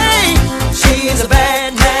 Hey, she's a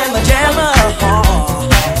bad man, pajama. Oh,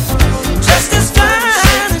 just as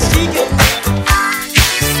fine as she can be.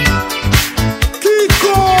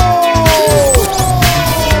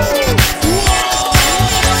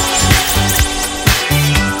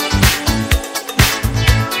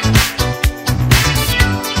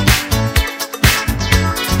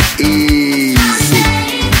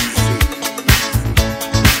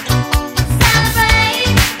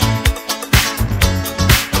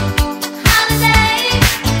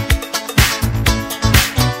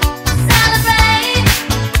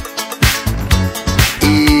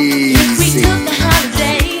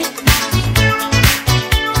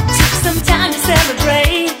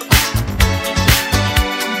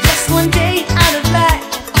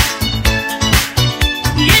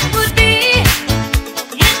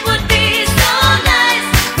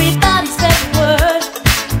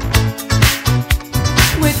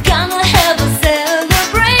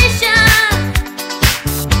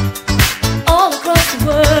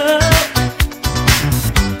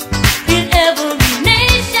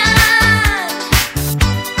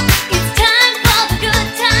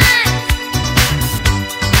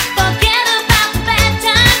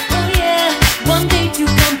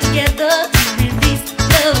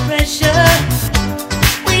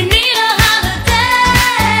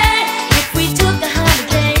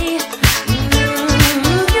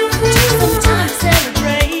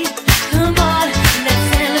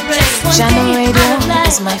 Jano Radio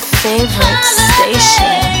is my favorite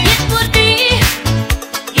station.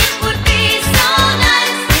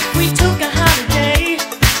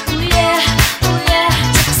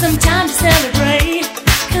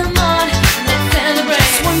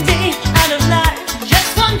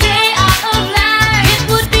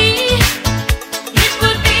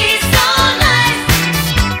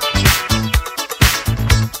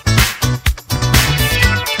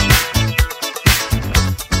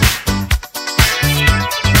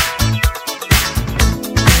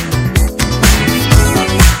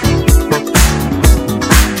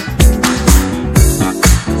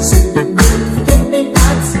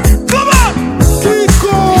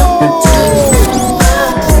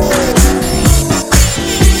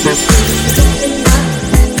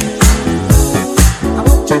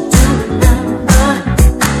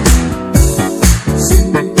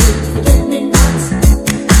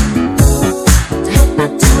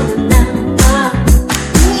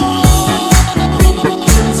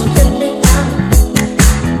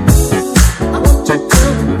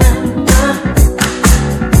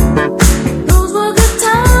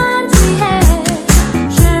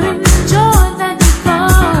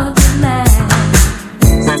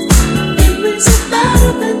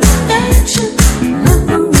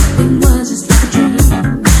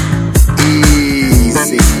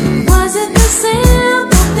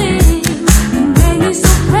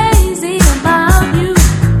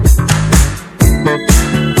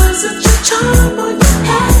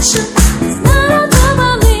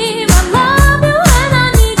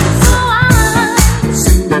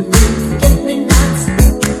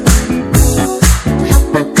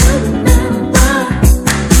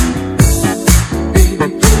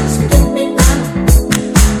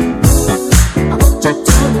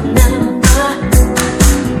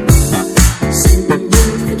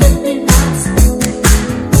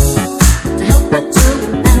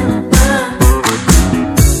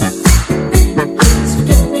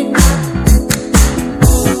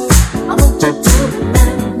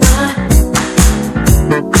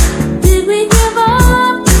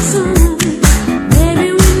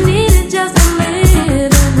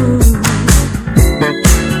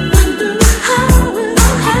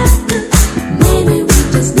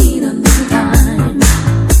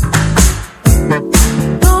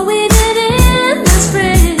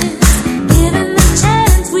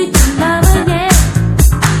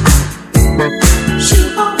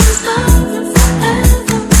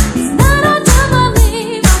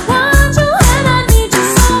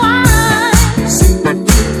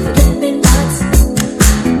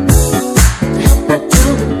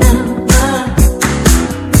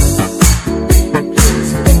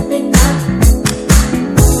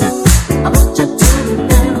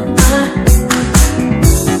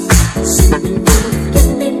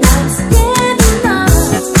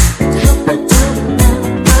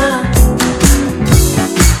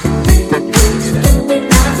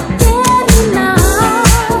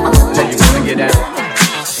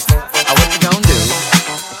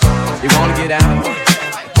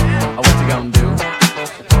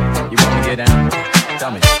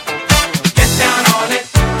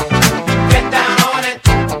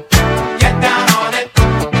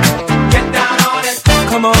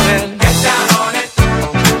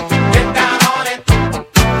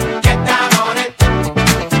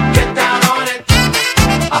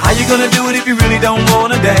 you gonna do it if you really don't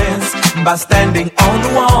wanna dance? By standing on the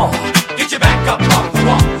wall. Get your back up off the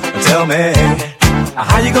wall. Tell me,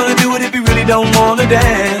 how you gonna do it if you really don't wanna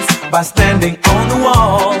dance? By standing on the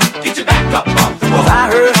wall. Get your back up off the wall. 'Cause I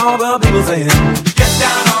heard all the people saying, get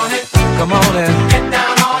down on it. Come on and get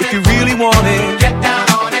down on it. If you really want it, get down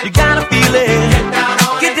on it. You gotta feel it. Get down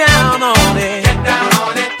on it. Get down on it. Get down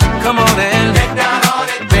on it. Come on and get down on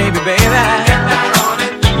it. Baby, baby. Get down on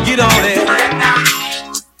it. Get on it.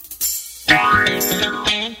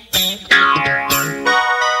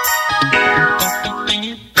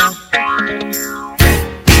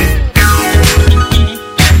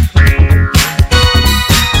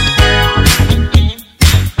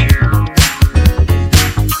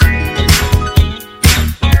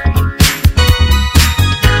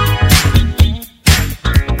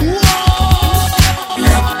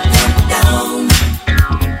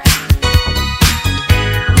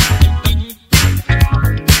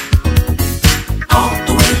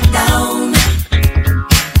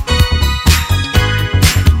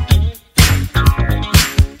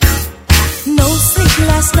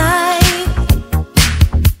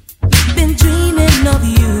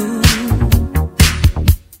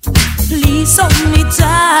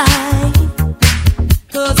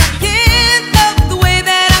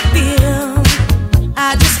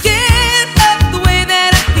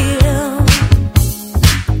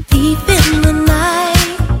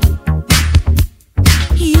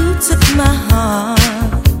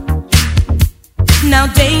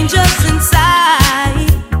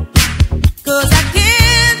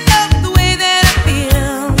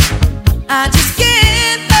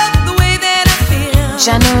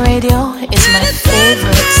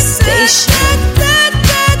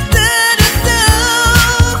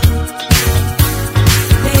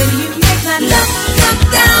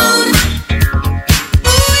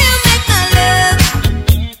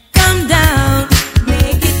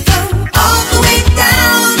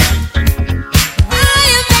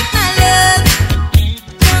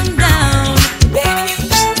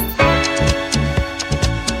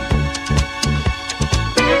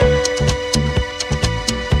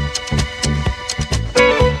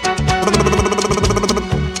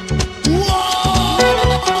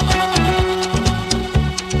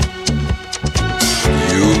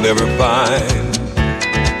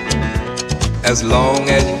 As long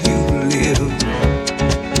as you live,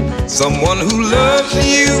 someone who loves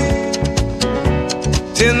you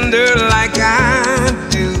tender like I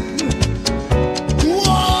do.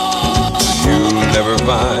 You'll never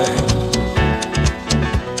find,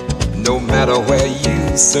 no matter where you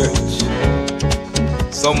search,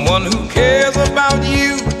 someone who cares about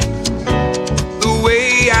you the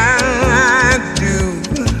way I do.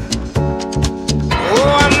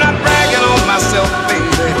 Oh, I'm not bragging on myself,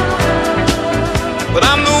 baby, but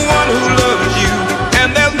I'm the one who loves you, and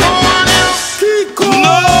there's no one else.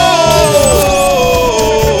 No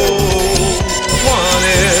one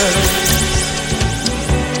else.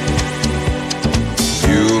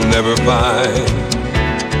 You'll never find,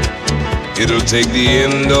 it'll take the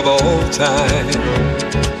end of all time,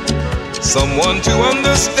 someone to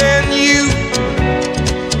understand you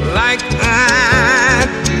like I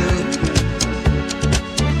do.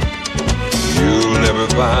 You'll never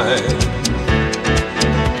find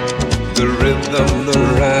the rhythm, the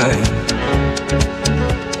rhyme,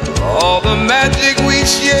 all the magic we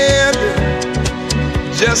shared,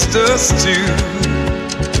 just us two.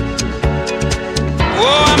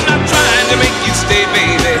 Oh, I'm not trying to make you stay,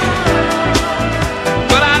 baby,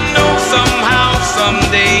 but I know somehow,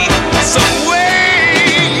 someday, some way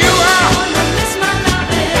you are.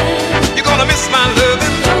 You're gonna miss my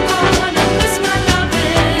loving.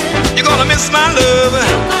 You're gonna miss my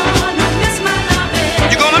loving.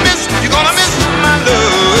 You're gonna miss my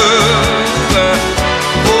love.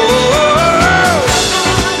 Oh,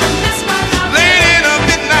 late in a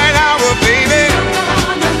midnight hour, baby,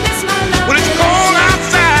 when it's cold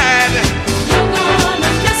outside,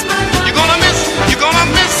 you're gonna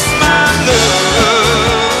miss my love.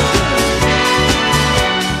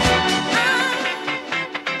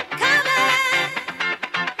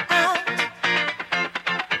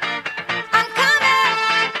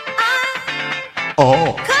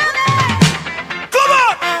 Oh.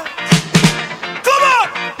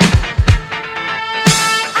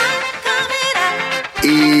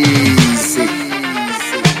 Easy.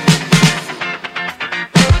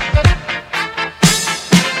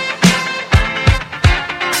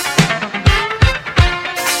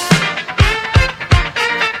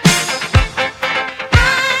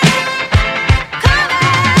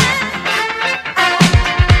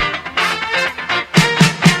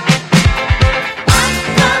 I'm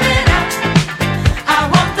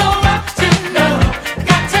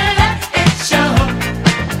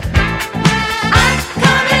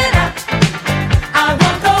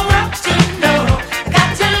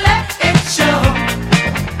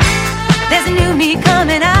me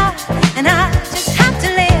coming out, and I just have to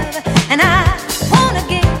live, and I wanna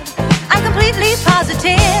give. I'm completely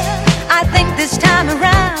positive. I think this time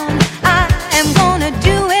around I am gonna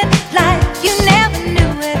do it like you never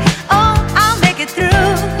knew it. Oh, I'll make it through.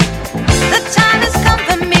 The time has come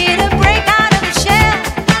for me to break out of the shell.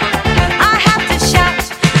 I have to shout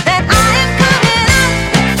that I am coming out.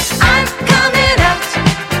 I'm coming out.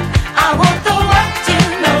 I want the world to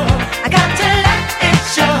know. I got to let it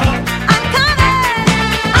show. I'm coming.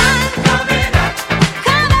 I'm coming out.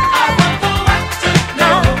 Come on. I want the world to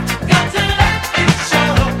know. Got to let it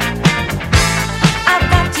show. I've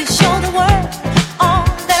got to show the world all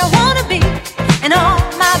that I wanna be and all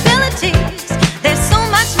my abilities. There's so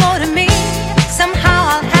much more to me. Somehow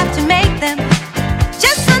I'll have to make them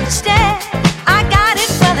just understand. I got it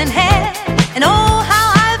well in hand, and oh how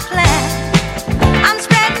I've planned. I'm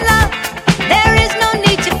spreading love. There is no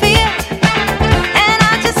need to fear, and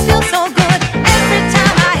I just feel so good every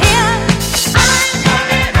time I hear. I'm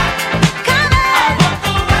coming out. Come on. I want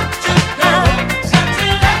the world to know. Got to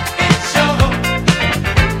let it show.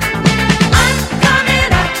 I'm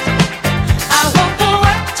coming out. I want the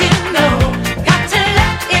world to know. Got to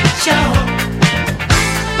let it show.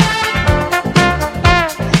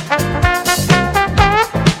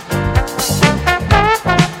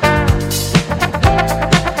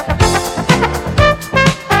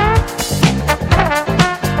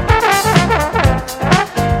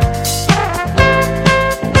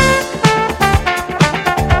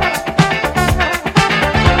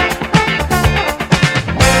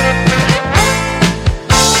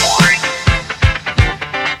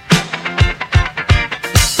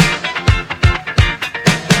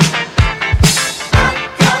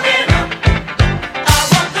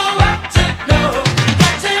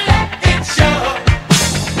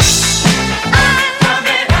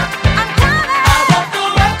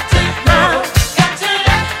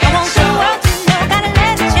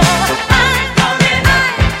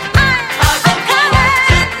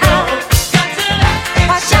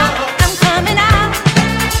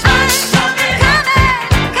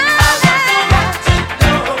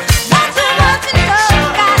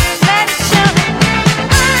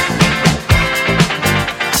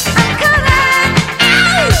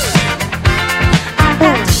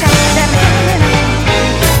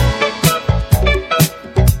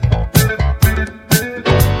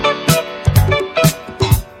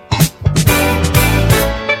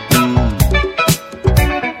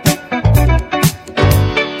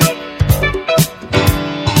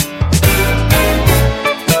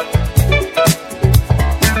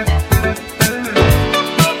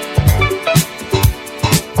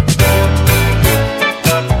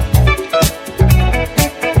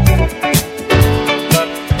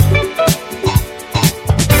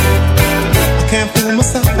 Can't fool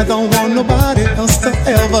myself, I don't want nobody else to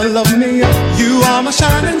ever love me. You are my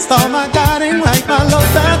shining star, my guiding light, my love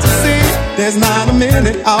fantasy. There's not a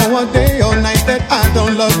minute, hour, day or night that I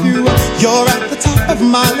don't love you. You're at the top of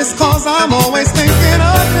my list, cause I'm always thinking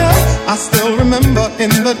of you. I still remember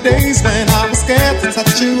in the days when I was scared to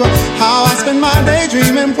touch you, how I spent my day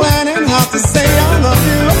dreaming, planning how to say I love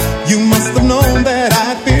you. You must have known that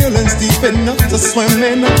I had feelings deep enough to swim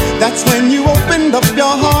in. That's when you opened up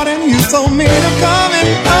your heart and you told me to come in.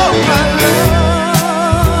 Oh my love,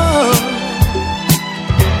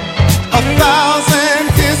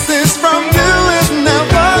 1,000 kisses from you is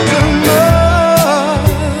never too much.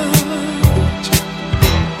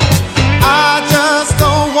 I just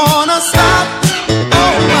don't wanna stop.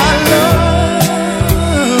 Oh my love,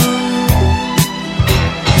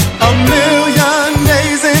 a million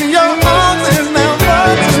days in your arms is never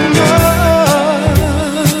too much.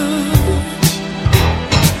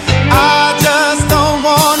 I just don't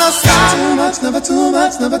wanna stop. Too much, never too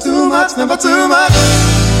much, never too much, never too much.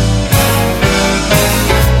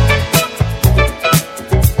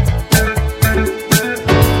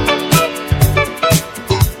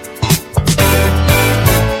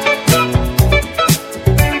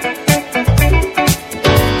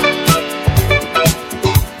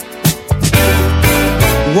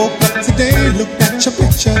 Woke up today, looked at your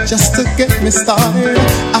picture just to get me started.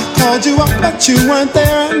 I called you up, but you weren't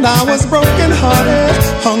there, and I was broken hearted.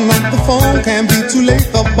 Hung up the phone, can't be too late,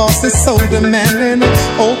 the boss is so demanding.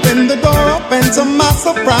 Opened the door up, and to my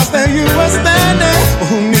surprise, there you were standing.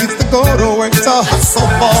 Who needs to go to work to hustle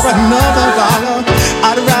for another dollar?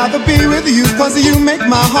 I'd rather be with you, cause you make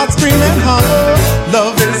my heart scream and holler.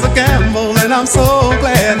 Love is a gamble, and I'm so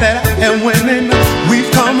glad that I am winning. We've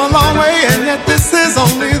come a long way, and yet this is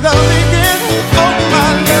only the beginning. Oh my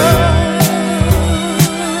love,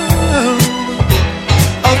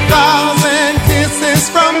 1,000 kisses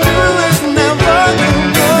from you is never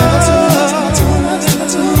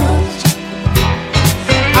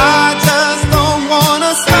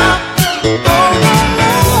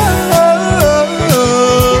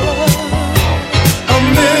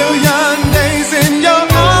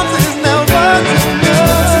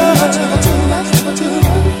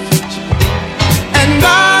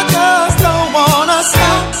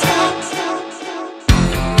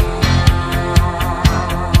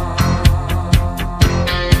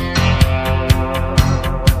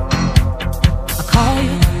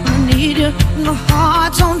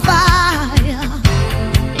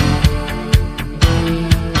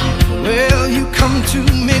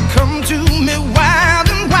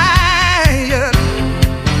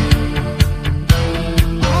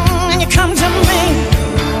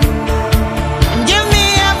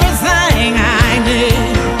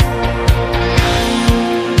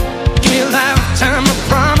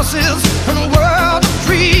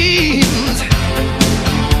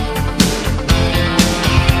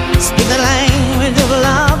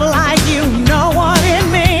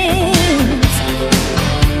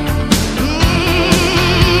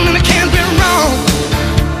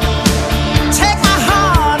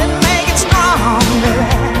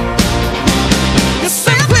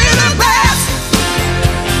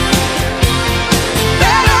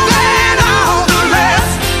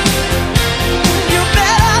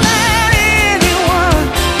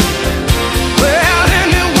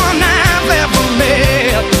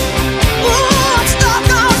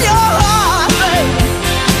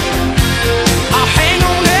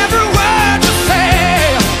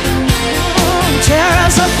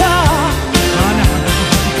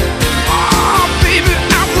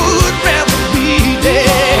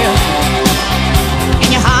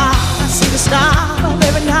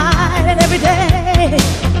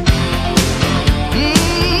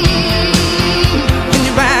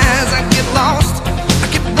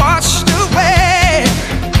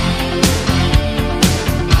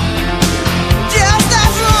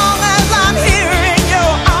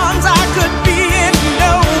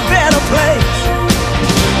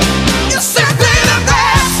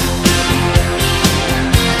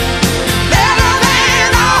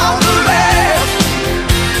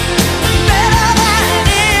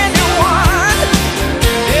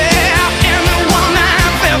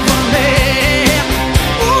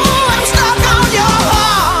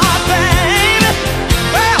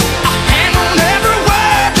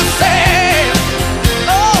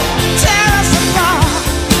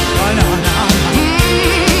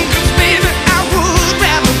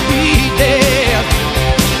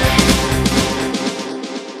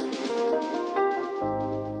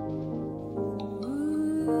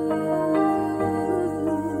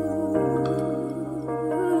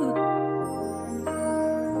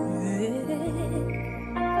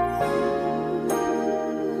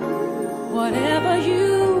whatever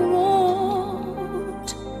you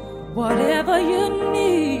want, whatever you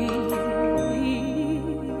need,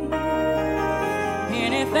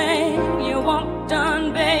 anything you want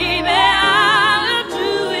done, baby, I'll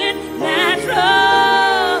do it naturally.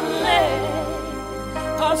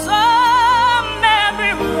 'Cause I'm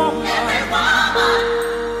every woman.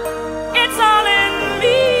 It's all in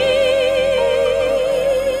me.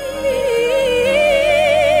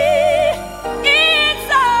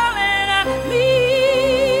 It's all in me.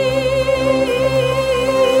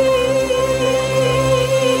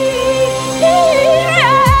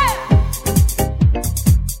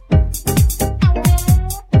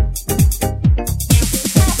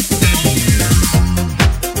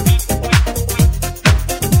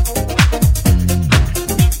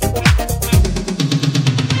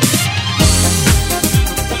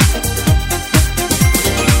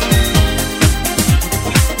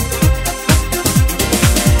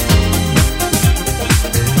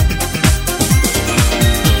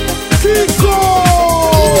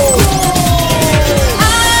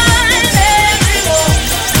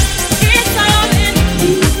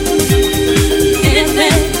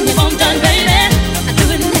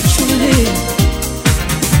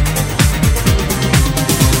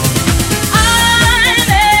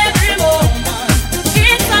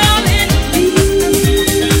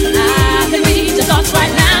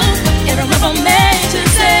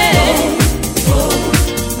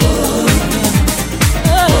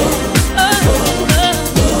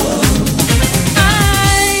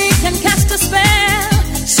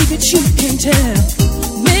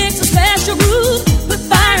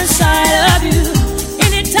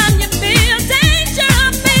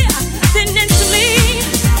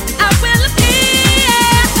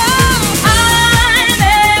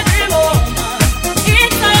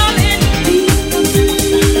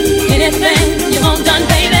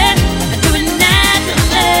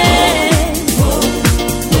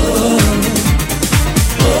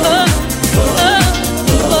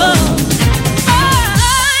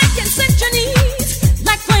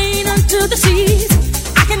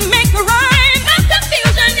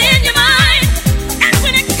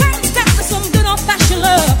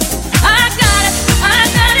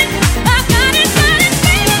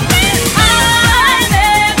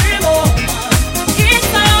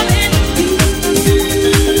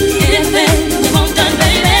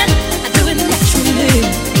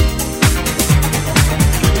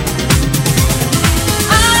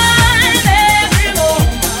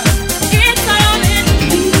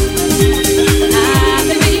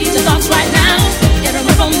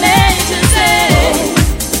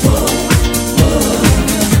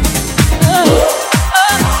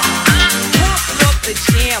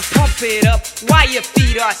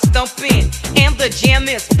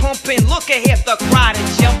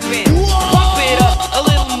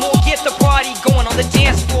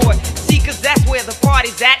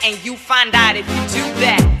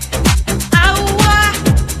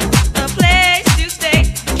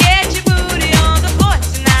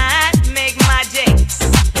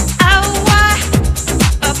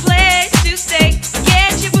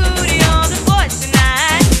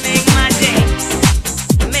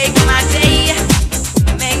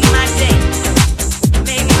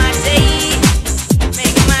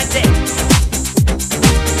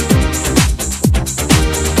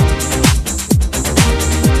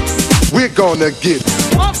 Gonna get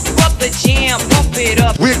pump up the jam, pump it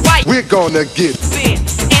up. We're gonna get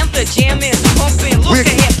and the jam is pumping. Look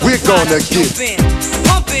ahead, we're gonna get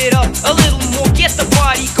pump it up a little more. Get the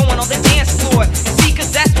party going on the dance floor. See,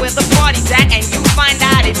 'cause that's where the party's at, and you find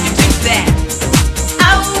out if you do that.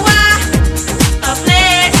 A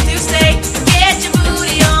place to stay. Get your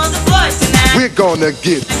booty on the floor tonight. We're gonna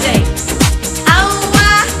get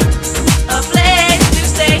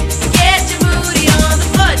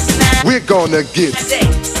we're gonna get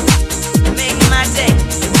make my day,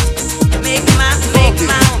 make my day,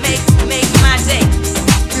 make my day,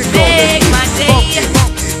 make my day,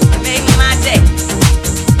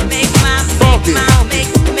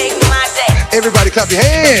 make my day. Everybody clap your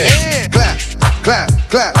hands. Clap, clap,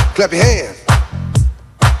 clap, clap your hands.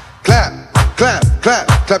 Clap, clap,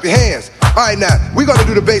 clap, clap your hands. All right, now we're gonna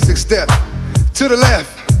do the basic step. To the left,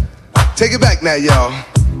 take it back now, y'all.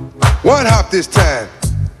 One hop this time.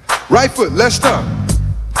 Right foot, let's stomp.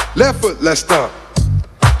 Left foot, let's stomp.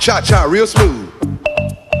 Cha-cha, real smooth.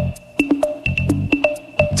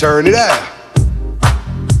 Turn it out.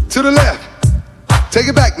 To the left. Take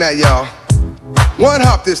it back now, y'all. One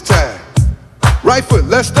hop this time. Right foot,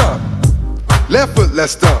 let's stomp. Left foot,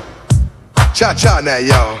 let's stomp. Cha-cha now,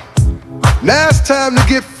 y'all. Now it's time to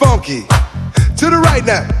get funky. To the right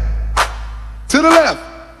now. To the left.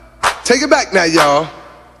 Take it back now, y'all.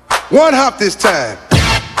 One hop this time.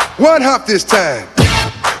 One hop this time.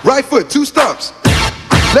 Right foot, 2 stumps.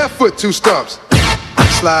 Left foot, 2 stumps.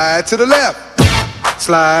 Slide to the left.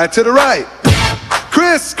 Slide to the right.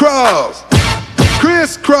 Crisscross.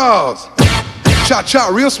 Crisscross. Cha-cha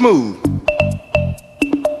real smooth.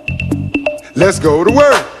 Let's go to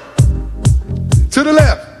work. To the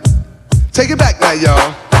left. Take it back now,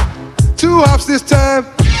 y'all. 2 hops this time.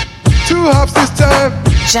 2 hops this time.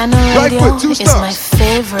 General Right Radio foot, 2 is stumps. my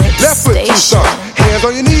favorite Left foot, 2 station. stumps. Hands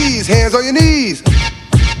on your knees. Hands on your knees.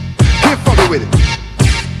 Get funky with it.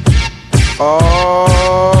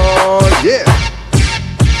 Oh, yeah.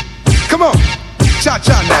 Come on.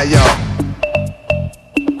 Cha-cha now, y'all.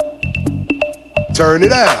 Turn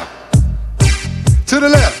it out. To the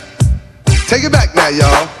left. Take it back now,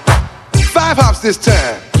 y'all. 5 hops this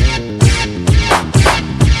time.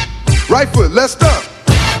 Right foot, let's stomp.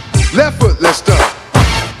 Left foot, let's stomp.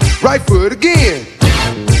 Right foot again.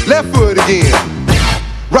 Left foot again.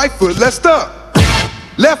 Right foot, let's stomp.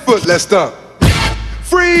 Left foot, let's stomp.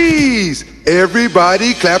 Freeze!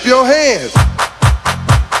 Everybody clap your hands.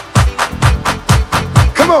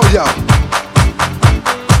 Come on, y'all.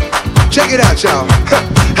 Check it out, y'all.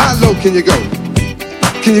 How low can you go?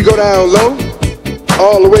 Can you go down low?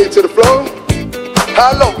 All the way to the floor?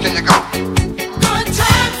 How low can you go? Good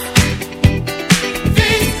times.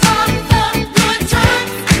 These are the good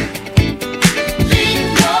times. Leave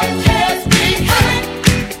your cares behind.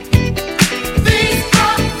 These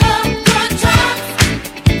are the good times.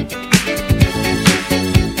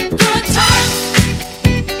 Good times.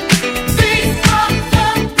 These are the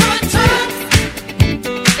good times.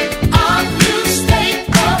 Our new state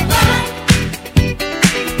of life.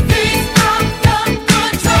 These are the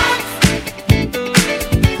good times.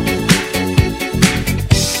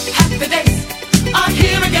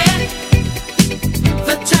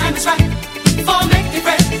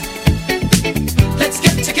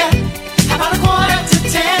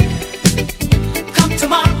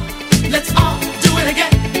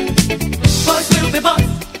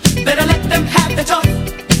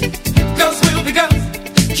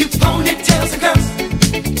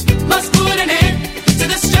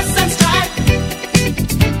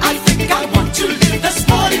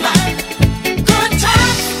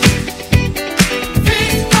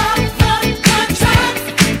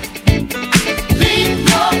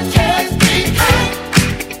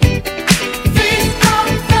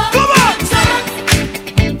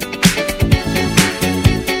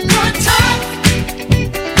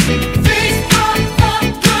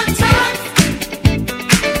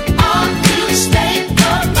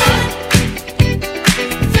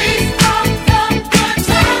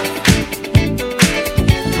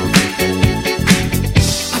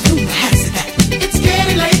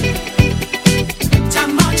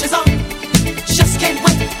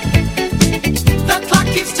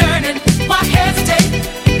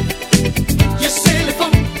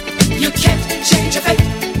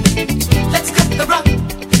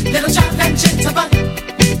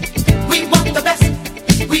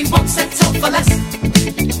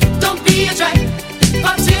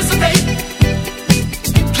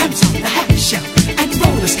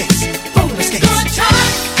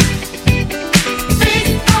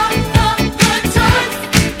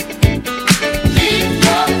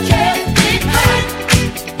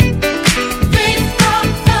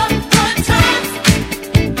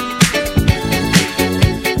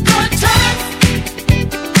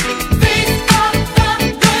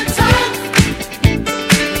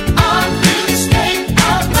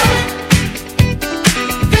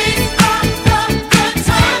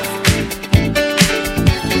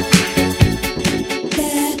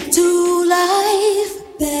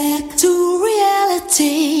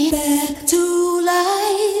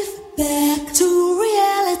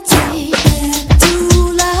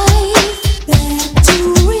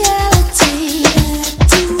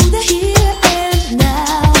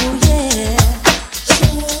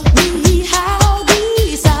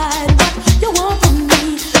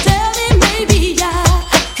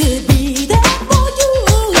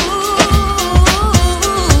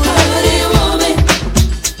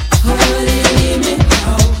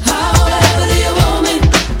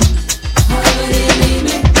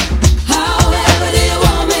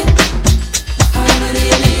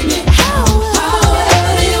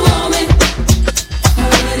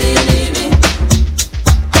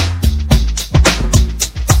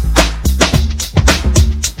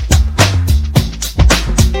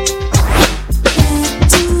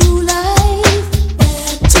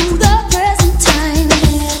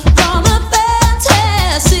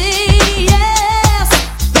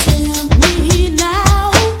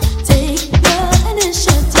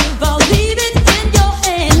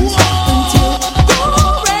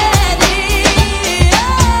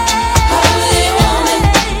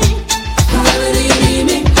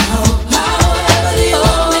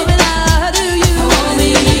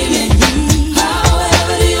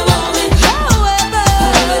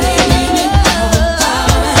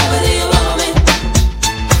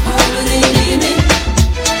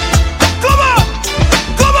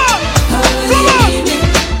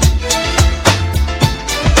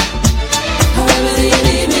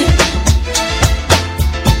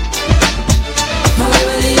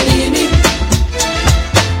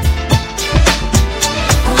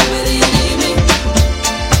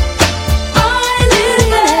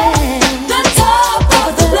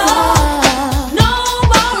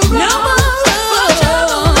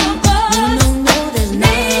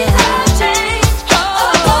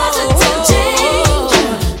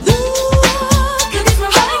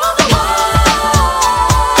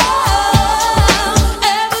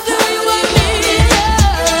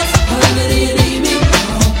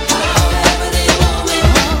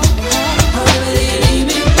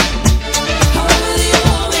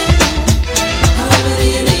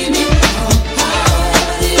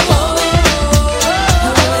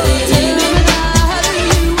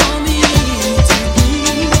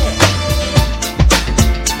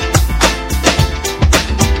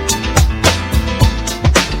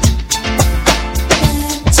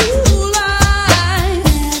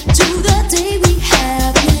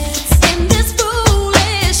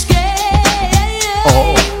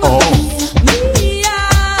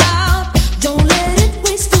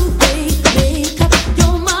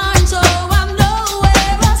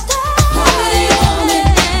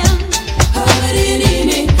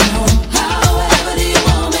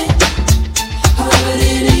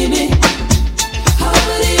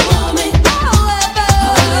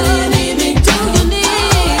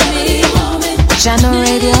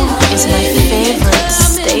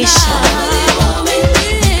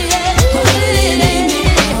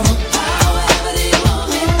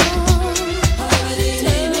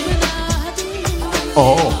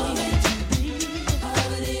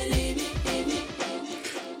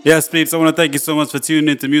 Yes, peeps, I want to thank you so much for tuning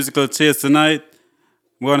in to Musical Chairs tonight.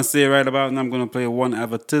 We're going to say right about now, I'm going to play one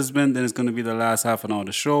advertisement, then it's going to be the last half an hour of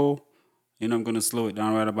the show. You know, I'm going to slow it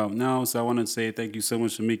down right about now. So I want to say thank you so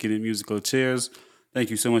much for making it Musical Chairs. Thank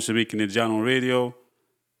you so much for making it Jano Radio.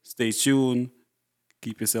 Stay tuned.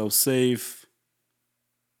 Keep yourself safe.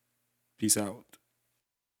 Peace out.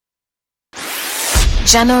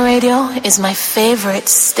 Jano Radio is my favorite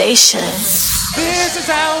station. This is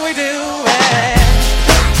how we do it.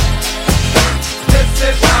 This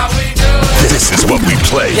is how we do it. This is what we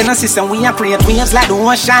play. You know, sister, we are create waves like the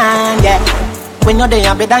ocean, yeah. When you're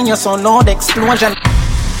there, better than your son, no the explosion.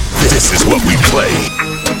 This is what we play.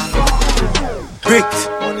 Brick.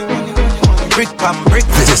 Brick pam brick.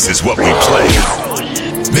 This is what we play.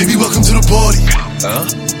 Baby, welcome to the party.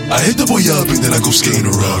 I hit the boy up and then I go skate in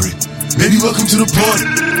a Rari. Baby, welcome to the party.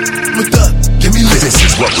 With that, give me lit. This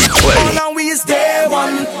is what we play. Oh, now we is day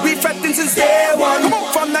one. We fretting since day one.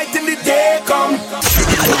 From night till the day come.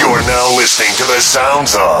 You're now listening to the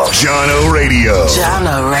sounds of Jano Radio.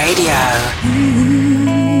 Jano Radio.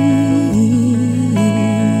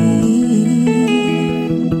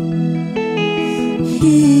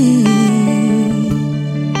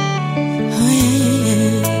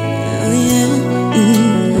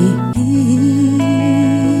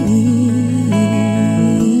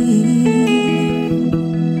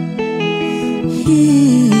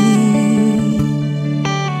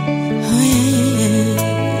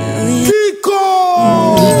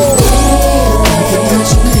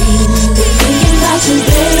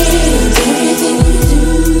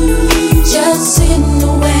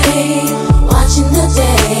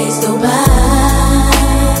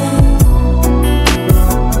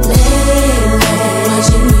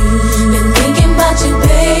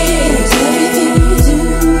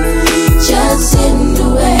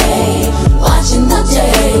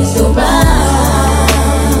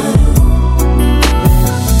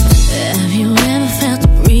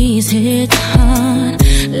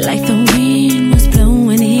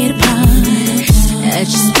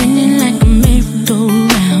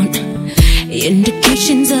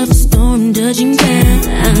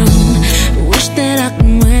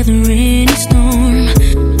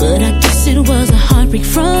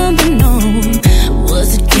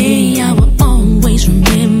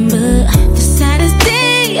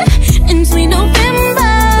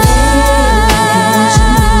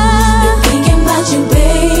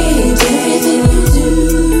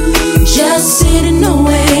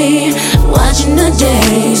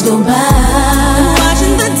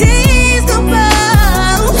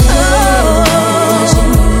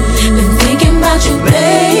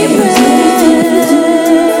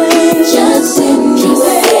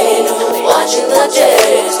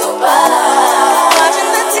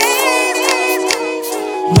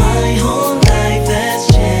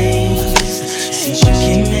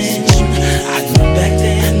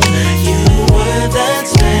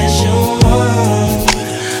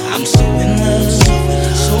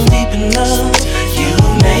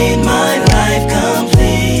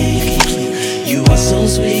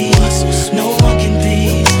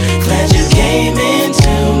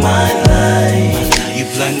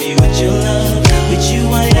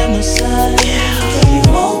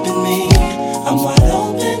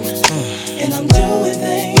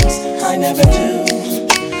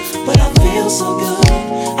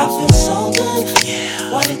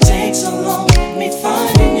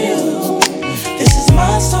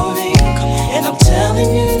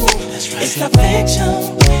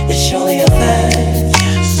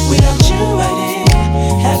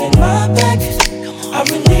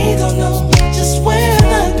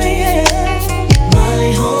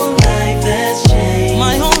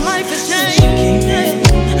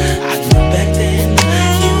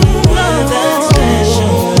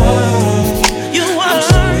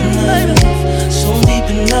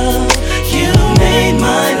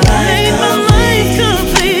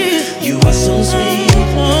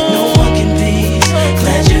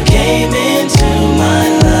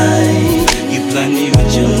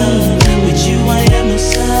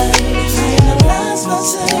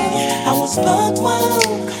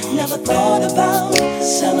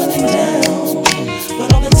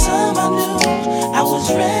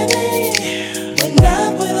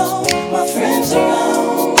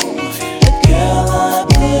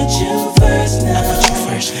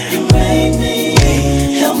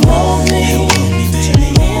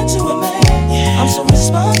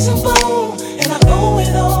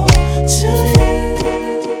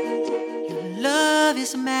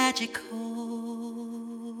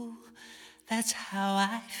 That's how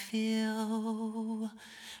I feel.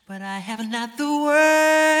 But I have not the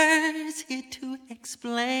words here to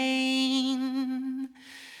explain.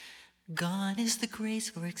 Gone is the grace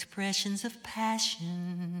for expressions of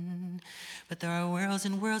passion. But there are worlds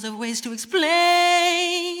and worlds of ways to explain,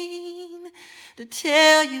 to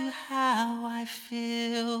tell you how I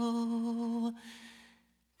feel.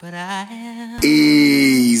 But I am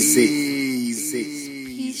easy.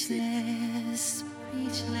 Speechless,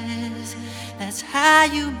 speechless. That's how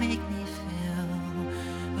you make me feel.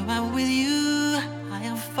 When I'm with you, I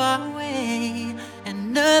am far away,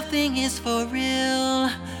 and nothing is for real.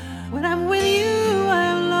 When I'm with you, I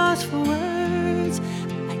am lost for words.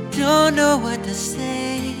 I don't know what to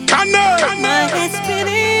say. My head's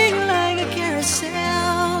spinning like a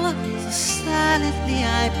carousel. So silently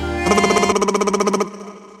I pray.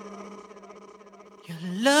 Your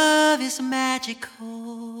love is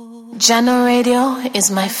magical. Jano Radio is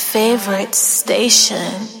my favorite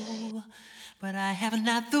station. But I have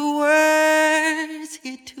not the words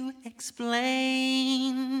here to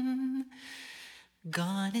explain.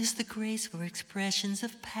 Gone is the grace for expressions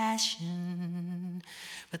of passion.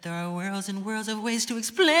 But there are worlds and worlds of ways to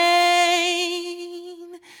explain,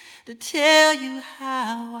 to tell you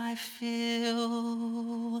how I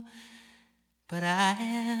feel. But I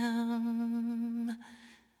am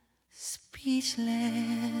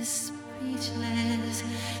speechless, speechless.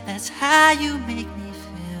 That's how you make me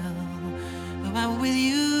feel. When I'm with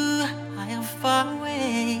you, I am far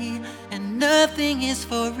away, and nothing is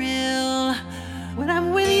for real. When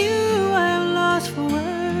I'm with you, I am lost for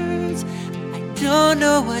words. I don't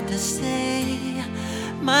know what to say.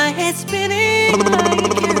 My head's spinning like a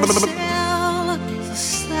carousel. So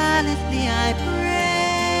silently I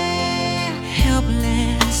pray.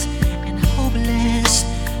 Helpless and hopeless,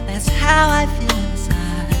 that's how I feel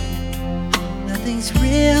inside. Nothing's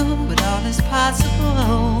real, but all is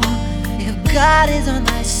possible if God is on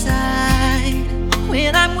my side.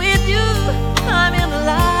 When I'm with you, I'm in the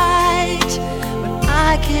light.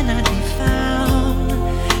 I cannot be found.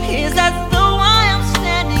 Is that the why I'm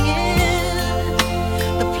standing in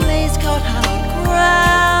the place called hallowed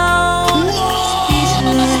ground?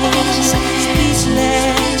 Speechless,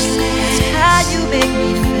 speechless. That's how you make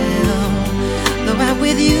me feel. Though I'm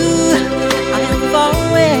with you, I am far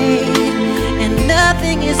away, and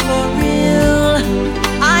nothing is for real.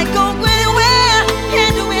 I go anywhere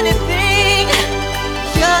and do anything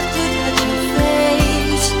just to touch your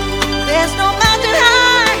face. There's no mountain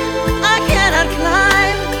high I cannot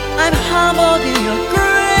climb. I'm humbled in your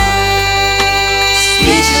grace.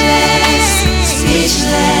 Speechless,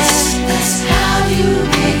 speechless. That's how you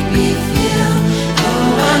make me feel.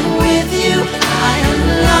 Oh, I'm with you. I am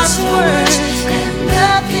lost for words, and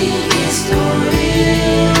nothing is for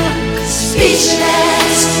real.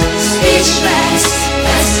 Speechless, speechless.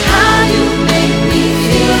 That's how you make me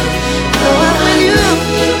feel. Oh, I'm with you.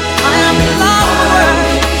 I am lost for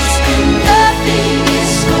words, and nothing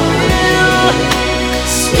is for real.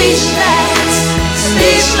 Speechless,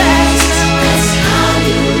 speechless. That's how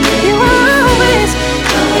you make me feel.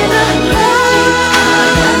 When I'm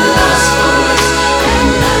lost for words, and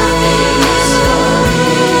nothing is for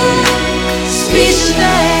real.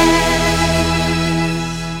 Speechless.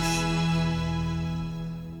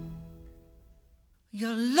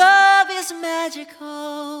 Your love is magical.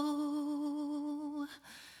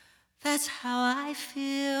 That's how I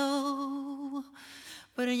feel.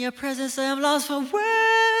 But in your presence I am lost for words.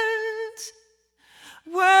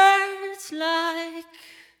 Words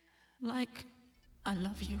like I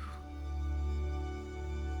love you.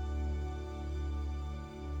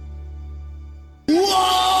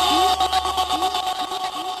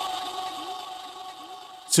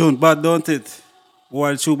 Tune bad, don't it?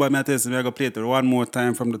 While Chuba me test me, I go play it one more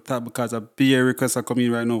time from the top because a beer request are coming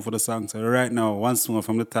right now for the song. So right now, once more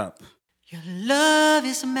from the top. Your love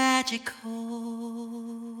is magical.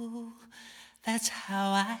 That's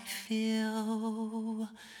how I feel.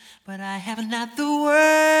 But I have not the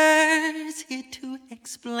words here to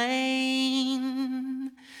explain.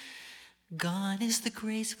 Gone is the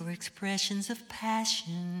grace for expressions of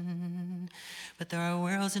passion. But there are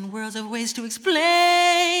worlds and worlds of ways to explain,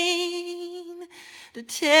 to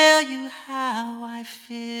tell you how I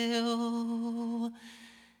feel.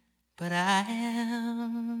 But I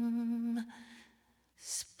am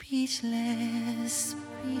speechless,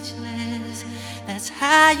 speechless. That's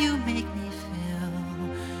how you make me feel.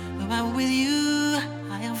 Though I'm with you,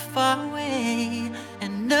 I am far away,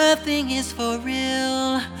 and nothing is for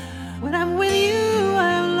real. When I'm with you,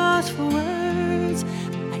 I am lost for words.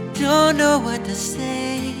 I don't know what to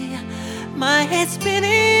say. My head's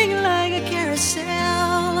spinning like a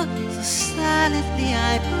carousel. So Silently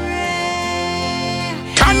I pray.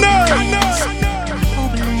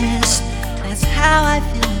 Hopeless, that's how I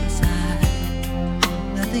feel inside.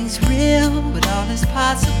 Nothing's real, but all is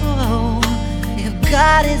possible if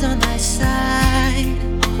God is on my side.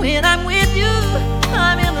 When I'm with you,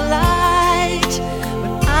 I'm in the light.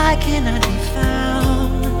 When I cannot be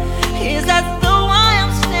found, is that though I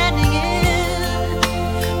am standing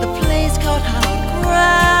in the place called hallowed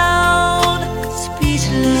ground?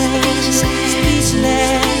 Speechless,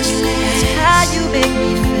 speechless, that's how you make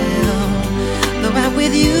me feel. Though I'm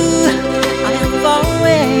with you, I am far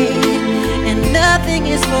away, and nothing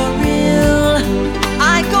is for real.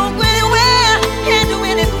 I go anywhere and do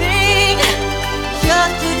anything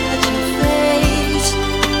just to touch your face.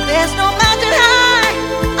 There's no mountain high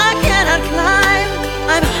I cannot climb.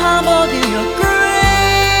 I'm humbled in your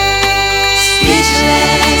grace.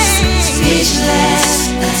 Speechless, speechless,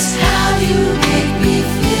 that's how you make me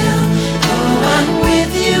feel. Though I'm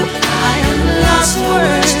with you, I am lost for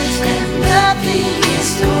words, and nothing is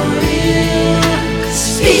for real.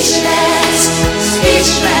 Speechless,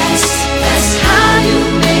 speechless, that's how you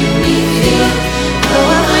make me feel. Though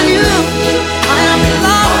I'm with you, I am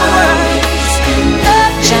lost for words, and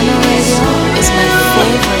nothing Jano Radio is my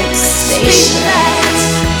favorite station.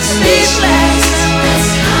 Speechless, that's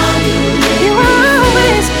how you make me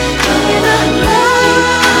always feel. I'm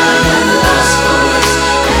lost for words,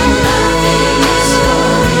 and nothing is for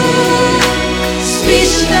real.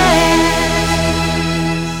 Speechless.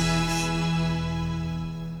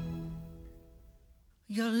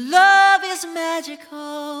 Your love is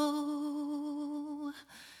magical.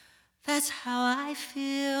 That's how I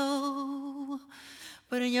feel.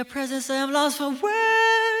 But in your presence I am lost for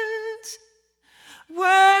words.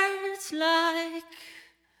 Words like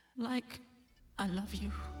I love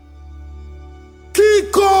you.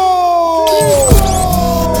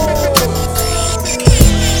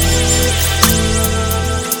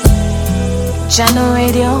 Jano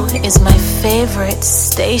Radio is my favorite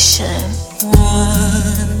station.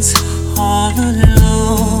 Once all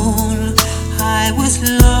alone, I was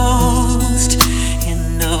lost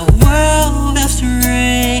in a world of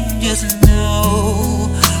strangers. No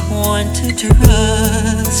one to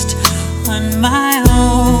trust. On my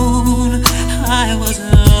own, I was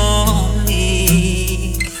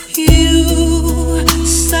lonely. You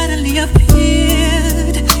suddenly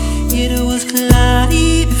appeared. It was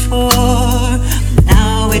cloudy before,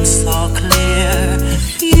 now it's all clear.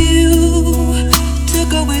 You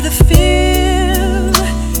took away the fear,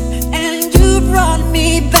 and you brought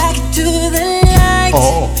me back to the light.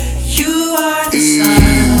 You are the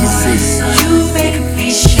sun, you make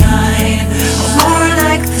me shine, more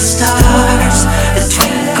like the stars that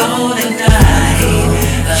twinkle in night.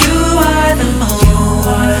 You are the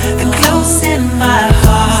moon that glows in my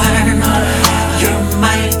heart. You're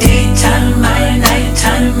my daytime, my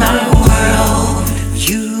nighttime, my world.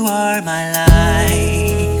 You are my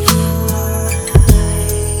life.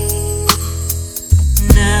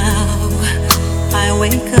 Now I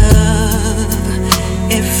wake up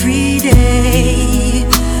every day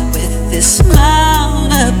with this smile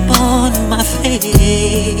upon my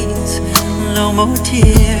face. No more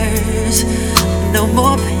tears, no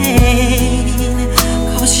more pain,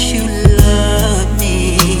 'cause you love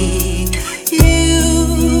me.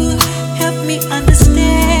 You help me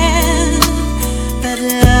understand that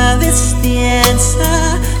love is the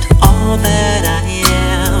answer to all that I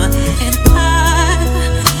am. And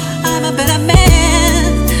I'm a better man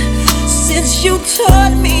since you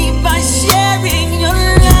taught me by sharing your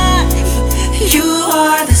life. You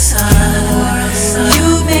are the sun, you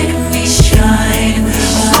make me shine,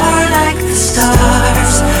 more like the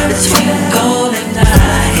stars that twinkle at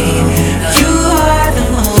night. You are the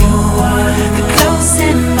moon that glows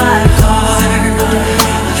in my heart.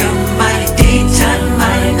 You're my daytime,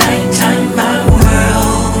 my nighttime, my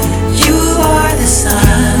world. You are the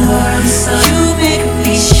sun, you make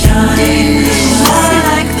me shine, more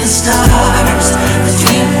like the stars that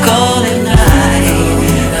twinkle at night.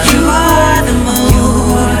 You are the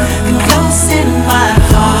moon that glows in my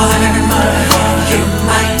heart. You're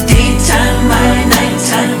my daytime, my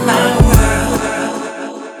nighttime, my world.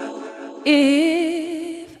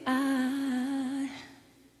 If I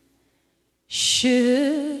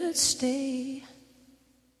should stay,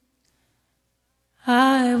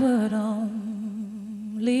 I would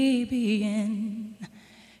only be in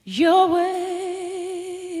your way.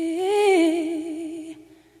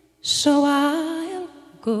 So I'll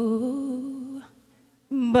go,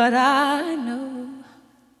 but I know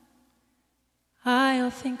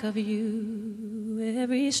I'll think of you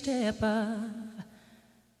every step of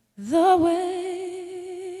the way.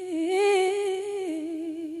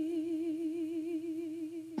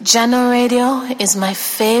 Jano Radio is my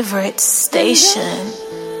favorite station.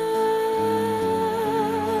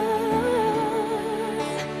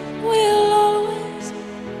 We'll always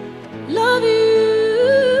love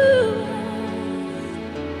you.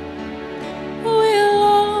 We'll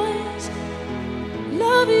always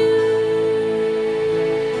love you.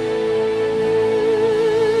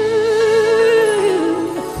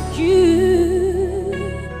 You,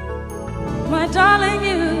 my darling,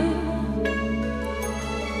 you.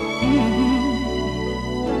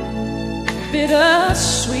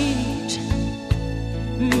 Bittersweet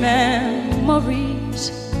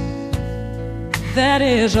memories. That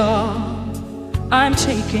is all I'm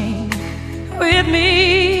taking with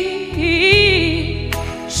me.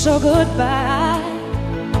 So goodbye.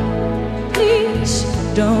 Please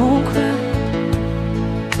don't cry.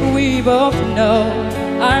 We both know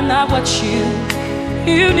I'm not what you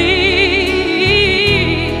need.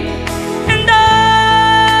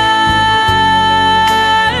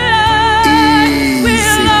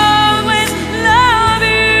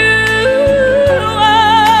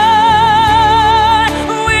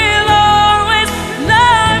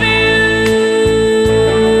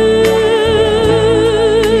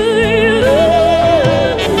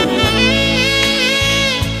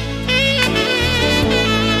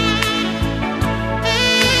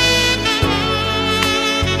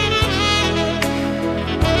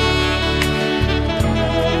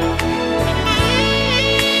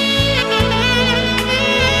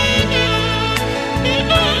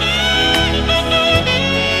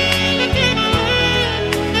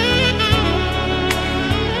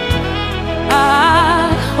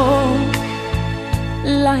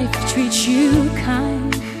 Treat you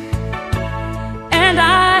kind, and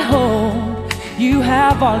I hope you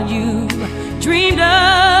have all you dreamed of,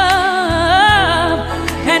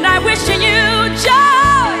 and I wish you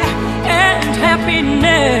joy and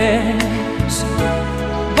happiness,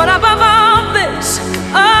 but above all this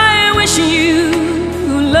I wish you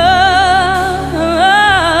love.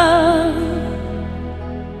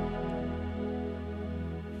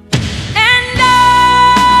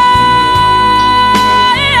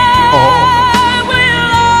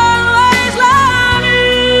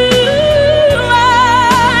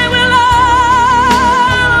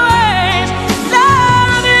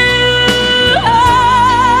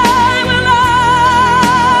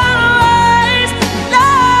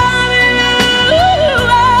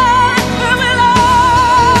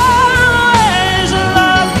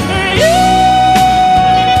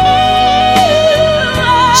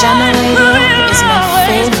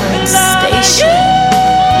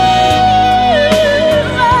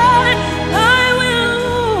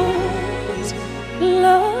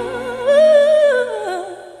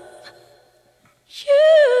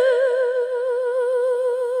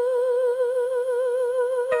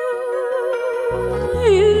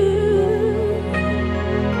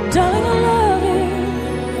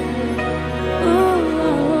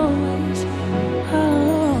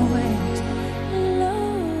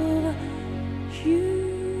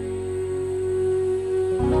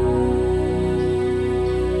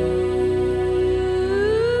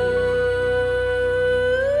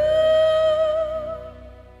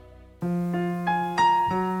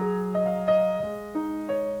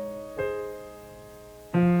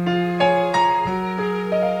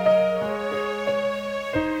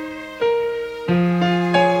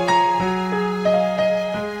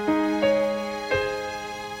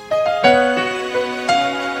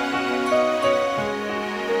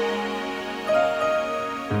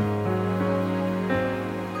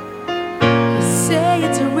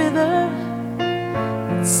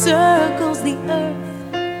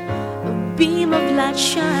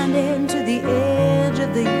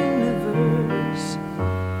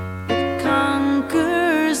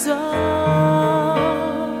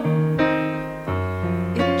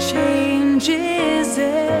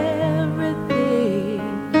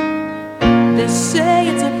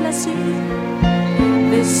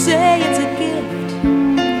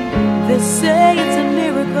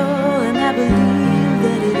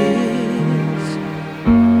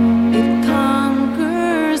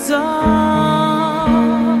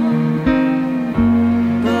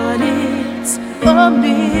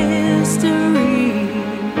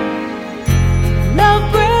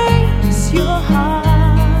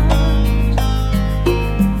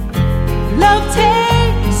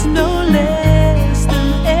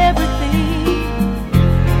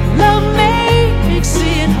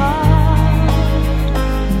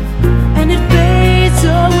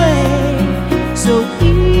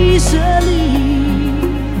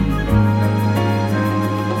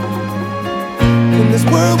 In this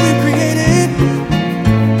world we created,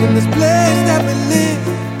 In this place that we live,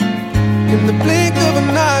 in the blink of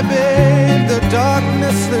an eye, babe, the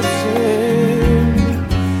darkness slips in.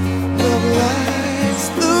 Love lights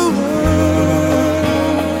the world,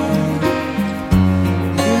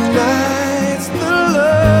 unites the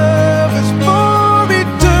lovers for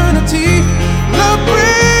eternity. Love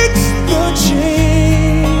breaks the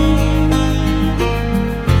chain.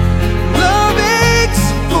 Love aches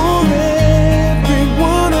for every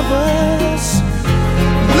one of us.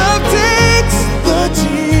 Love takes the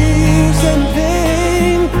tears and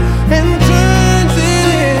pain and turns it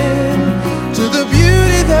into the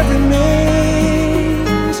beauty that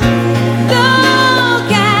remains. Look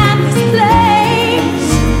at this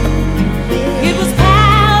place. It was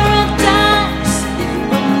paradise,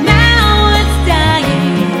 but now it's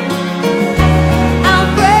dying. I'll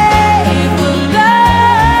pray for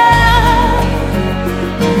love.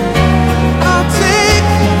 I'll take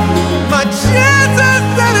my chances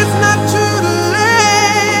that it's not too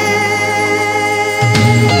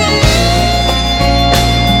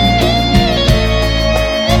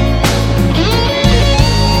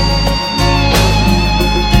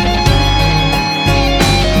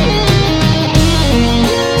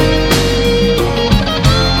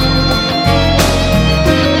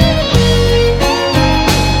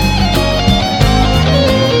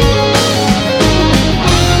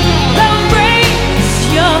Love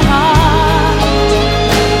breaks your heart.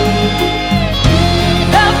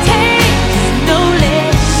 Love takes no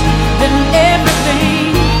less than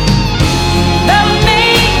everything. Love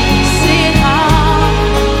makes it hard,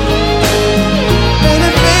 and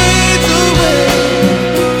it fades away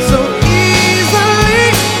so easily.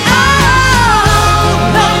 Oh,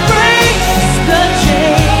 love breaks the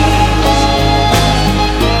chains.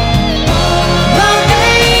 Love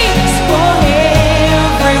aches for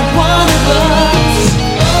every one of us.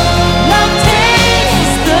 Love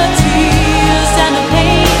takes the tears and the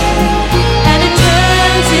pain, and it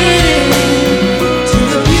turns it into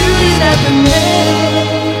the beauty that remains.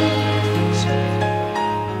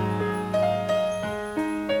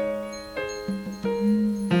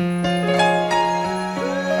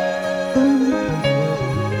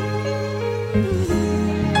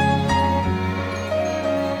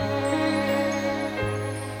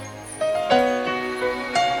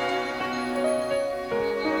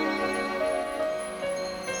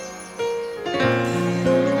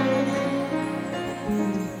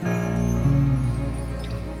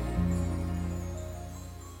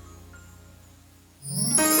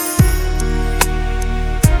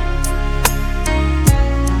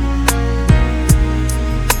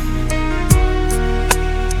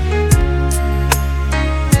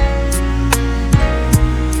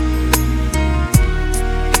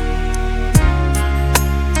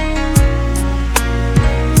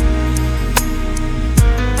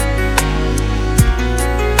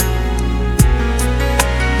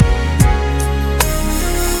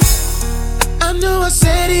 I know I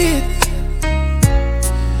said it,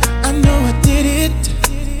 I know I did it.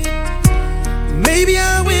 Maybe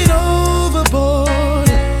I went overboard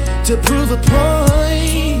to prove a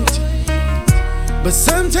point, but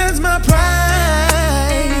sometimes my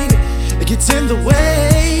pride gets in the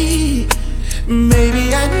way.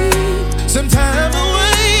 Maybe I need some time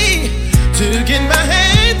away to get my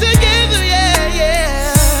head together, yeah,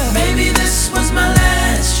 yeah. Maybe this was my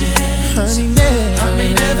last chance. Honey, never. I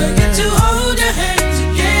may never get to hold your hands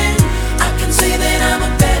again. I can say that I'm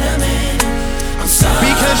a better man. I'm sorry.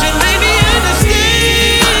 Because you made me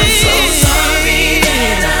understand. I'm so sorry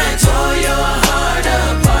that I tore your heart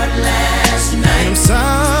apart last night. I'm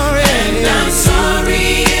sorry. And I'm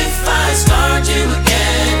sorry if I scarred you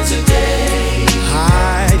again today.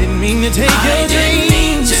 I didn't mean to take your I didn't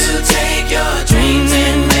mean dreams. to take your dreams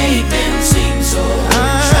and make them seem so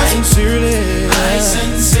trite. I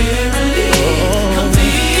sincerely,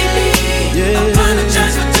 completely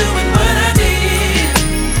apologize for doing what I did.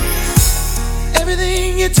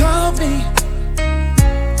 Everything you taught me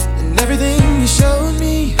and everything you showed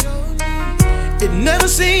me, it never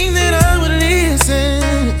seemed that I would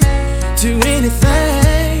listen to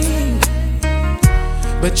anything.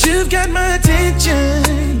 But you've got my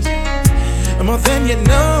attention more than you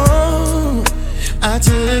know. I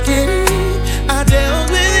took it, I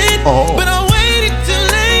dealt with it, but I waited too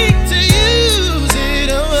late to use it.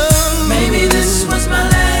 Oh, maybe this was my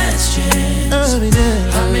last chance.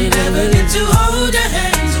 I may never get to hold your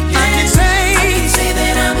hands again. I can say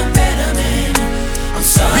that I'm a better man. I'm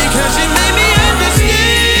sorry. Because you made me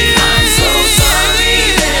understand. I'm so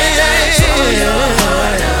sorry that I tore your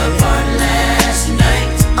heart apart last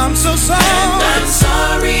night. I'm so sorry. And I'm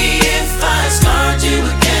sorry if I scarred you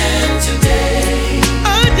again today.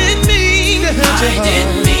 I did.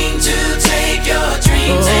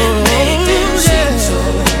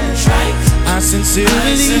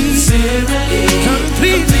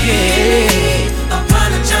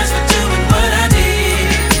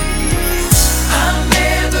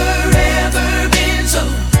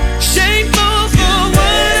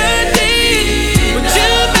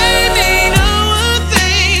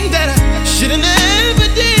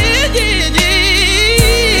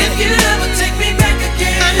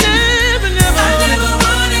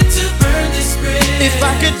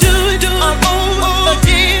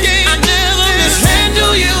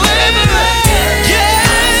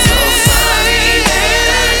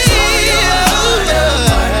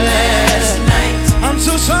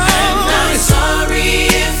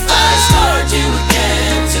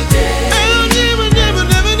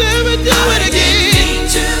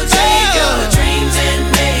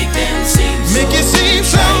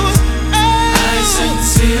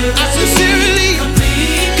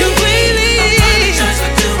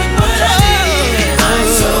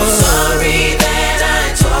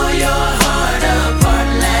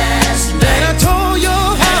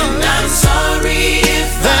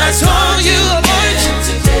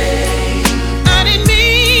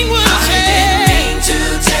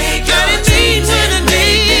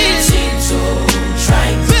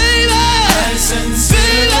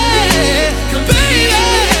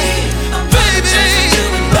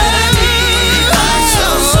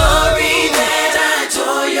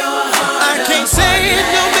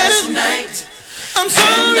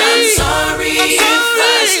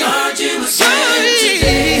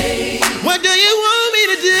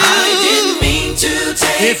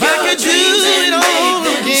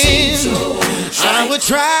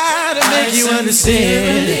 try to make you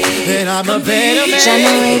understand that I'm a better man.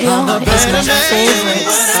 General Radio I'm a is better my man. favorite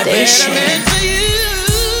A better station. man for you,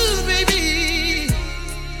 baby.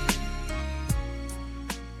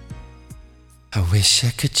 I wish I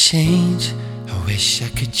could change. I wish I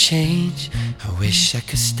could change. I wish I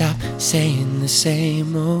could stop saying the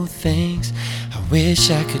same old things. I wish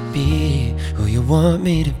I could be who you want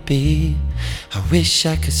me to be. I wish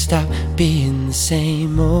I could stop being the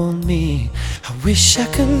same old me. I wish I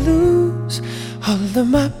could lose all of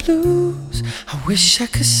my blues. I wish I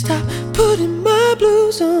could stop putting my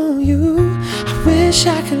blues on you. I wish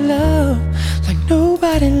I could love like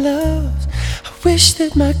nobody loves. I wish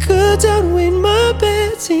that my goods outweighed my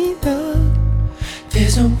bad's enough.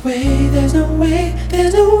 There's no way, there's no way,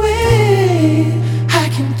 there's no way I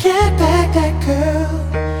can get back that girl,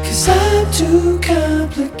 'cause I'm too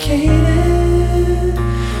complicated.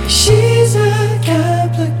 She's not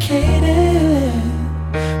complicated,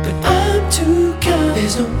 but I'm too complicated.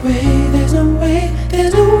 There's no way, there's no way,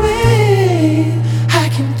 there's no way I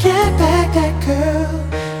can get back that girl,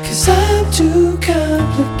 'cause I'm too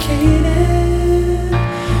complicated.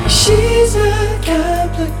 She's not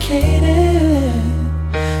complicated,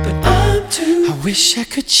 but I'm too. I wish I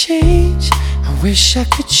could change. I wish I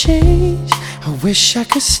could change. I wish I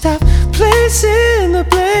could stop placing the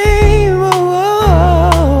blame. Oh, oh,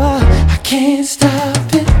 oh. I can't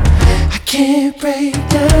stop it. I can't break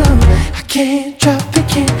down. I can't drop it.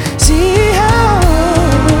 Can't see how.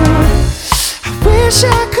 I wish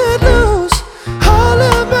I could lose all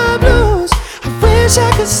of my blues. I wish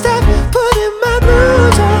I could stop putting my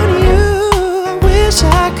blues on you. I wish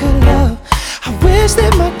I could love. I wish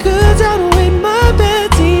that my goods outweighed my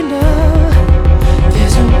bad's enough.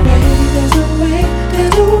 There's no way, there's no way,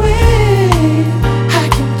 there's no way I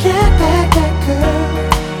can get back that girl,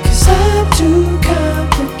 'cause I'm too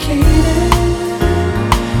complicated.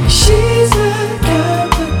 She's not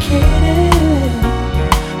complicated,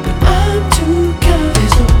 but I'm too complicated.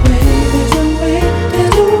 There's no way, there's no way,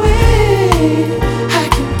 there's no way I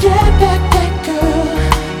can get back that girl,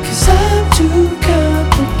 'cause I'm too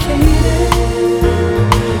complicated.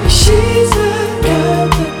 She's not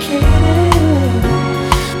complicated,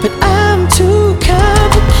 but I'm too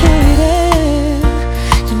complicated.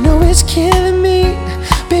 You know it's killing me,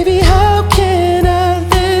 baby. How can I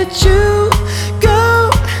let you go?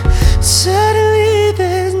 Suddenly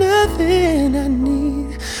there's nothing I need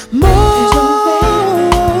more.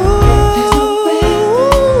 There's no way,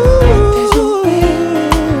 there's no way,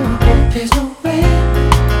 there's no way,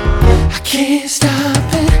 I can't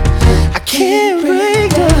stop it. I can't break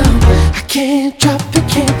down. I can't drop it.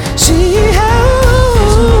 Can't see how.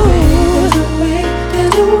 There's no way,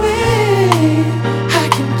 there's no way I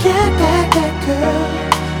can get back that girl,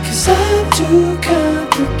 'cause I'm too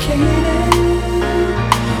complicated.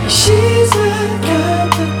 She's not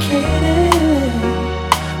complicated,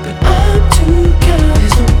 but I'm too complicated.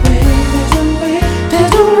 There's no way, there's no way,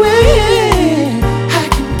 there's no way I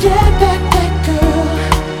can get back that girl,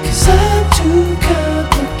 'cause I'm too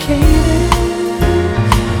complicated.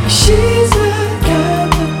 She's not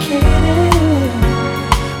complicated,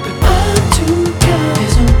 but I'm too complicated.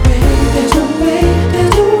 There's no way, there's no way,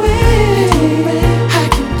 there's no way I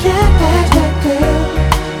can get back that girl,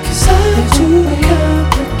 'cause I'm too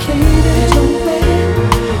complicated. There's no way,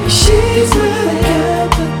 she's not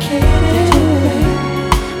complicated,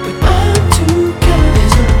 but I'm too complicated.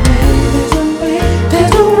 There's no way, there's no way,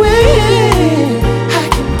 there's no way I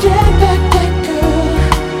can get back that girl,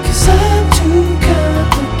 'cause I'm too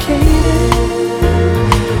complicated.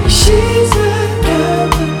 She's not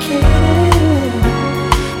complicated,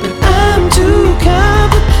 but I'm too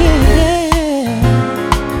complicated.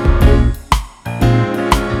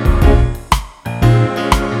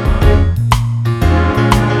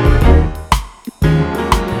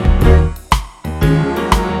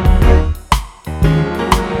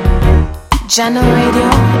 General Radio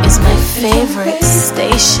is my favorite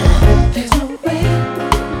station. There's no way,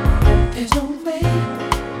 there's no way,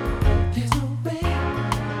 there's no way,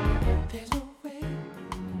 there's no way.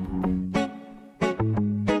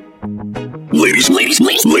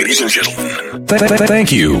 Ladies and gentlemen.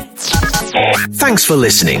 Thank you. Thanks for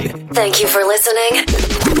listening. Thank you for listening.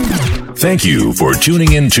 Thank you for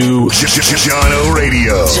tuning in to Jono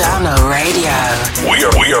Radio. Jono Radio.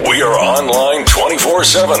 We are online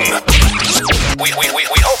 24/7. We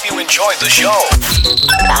hope you enjoyed the show.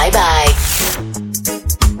 Bye bye.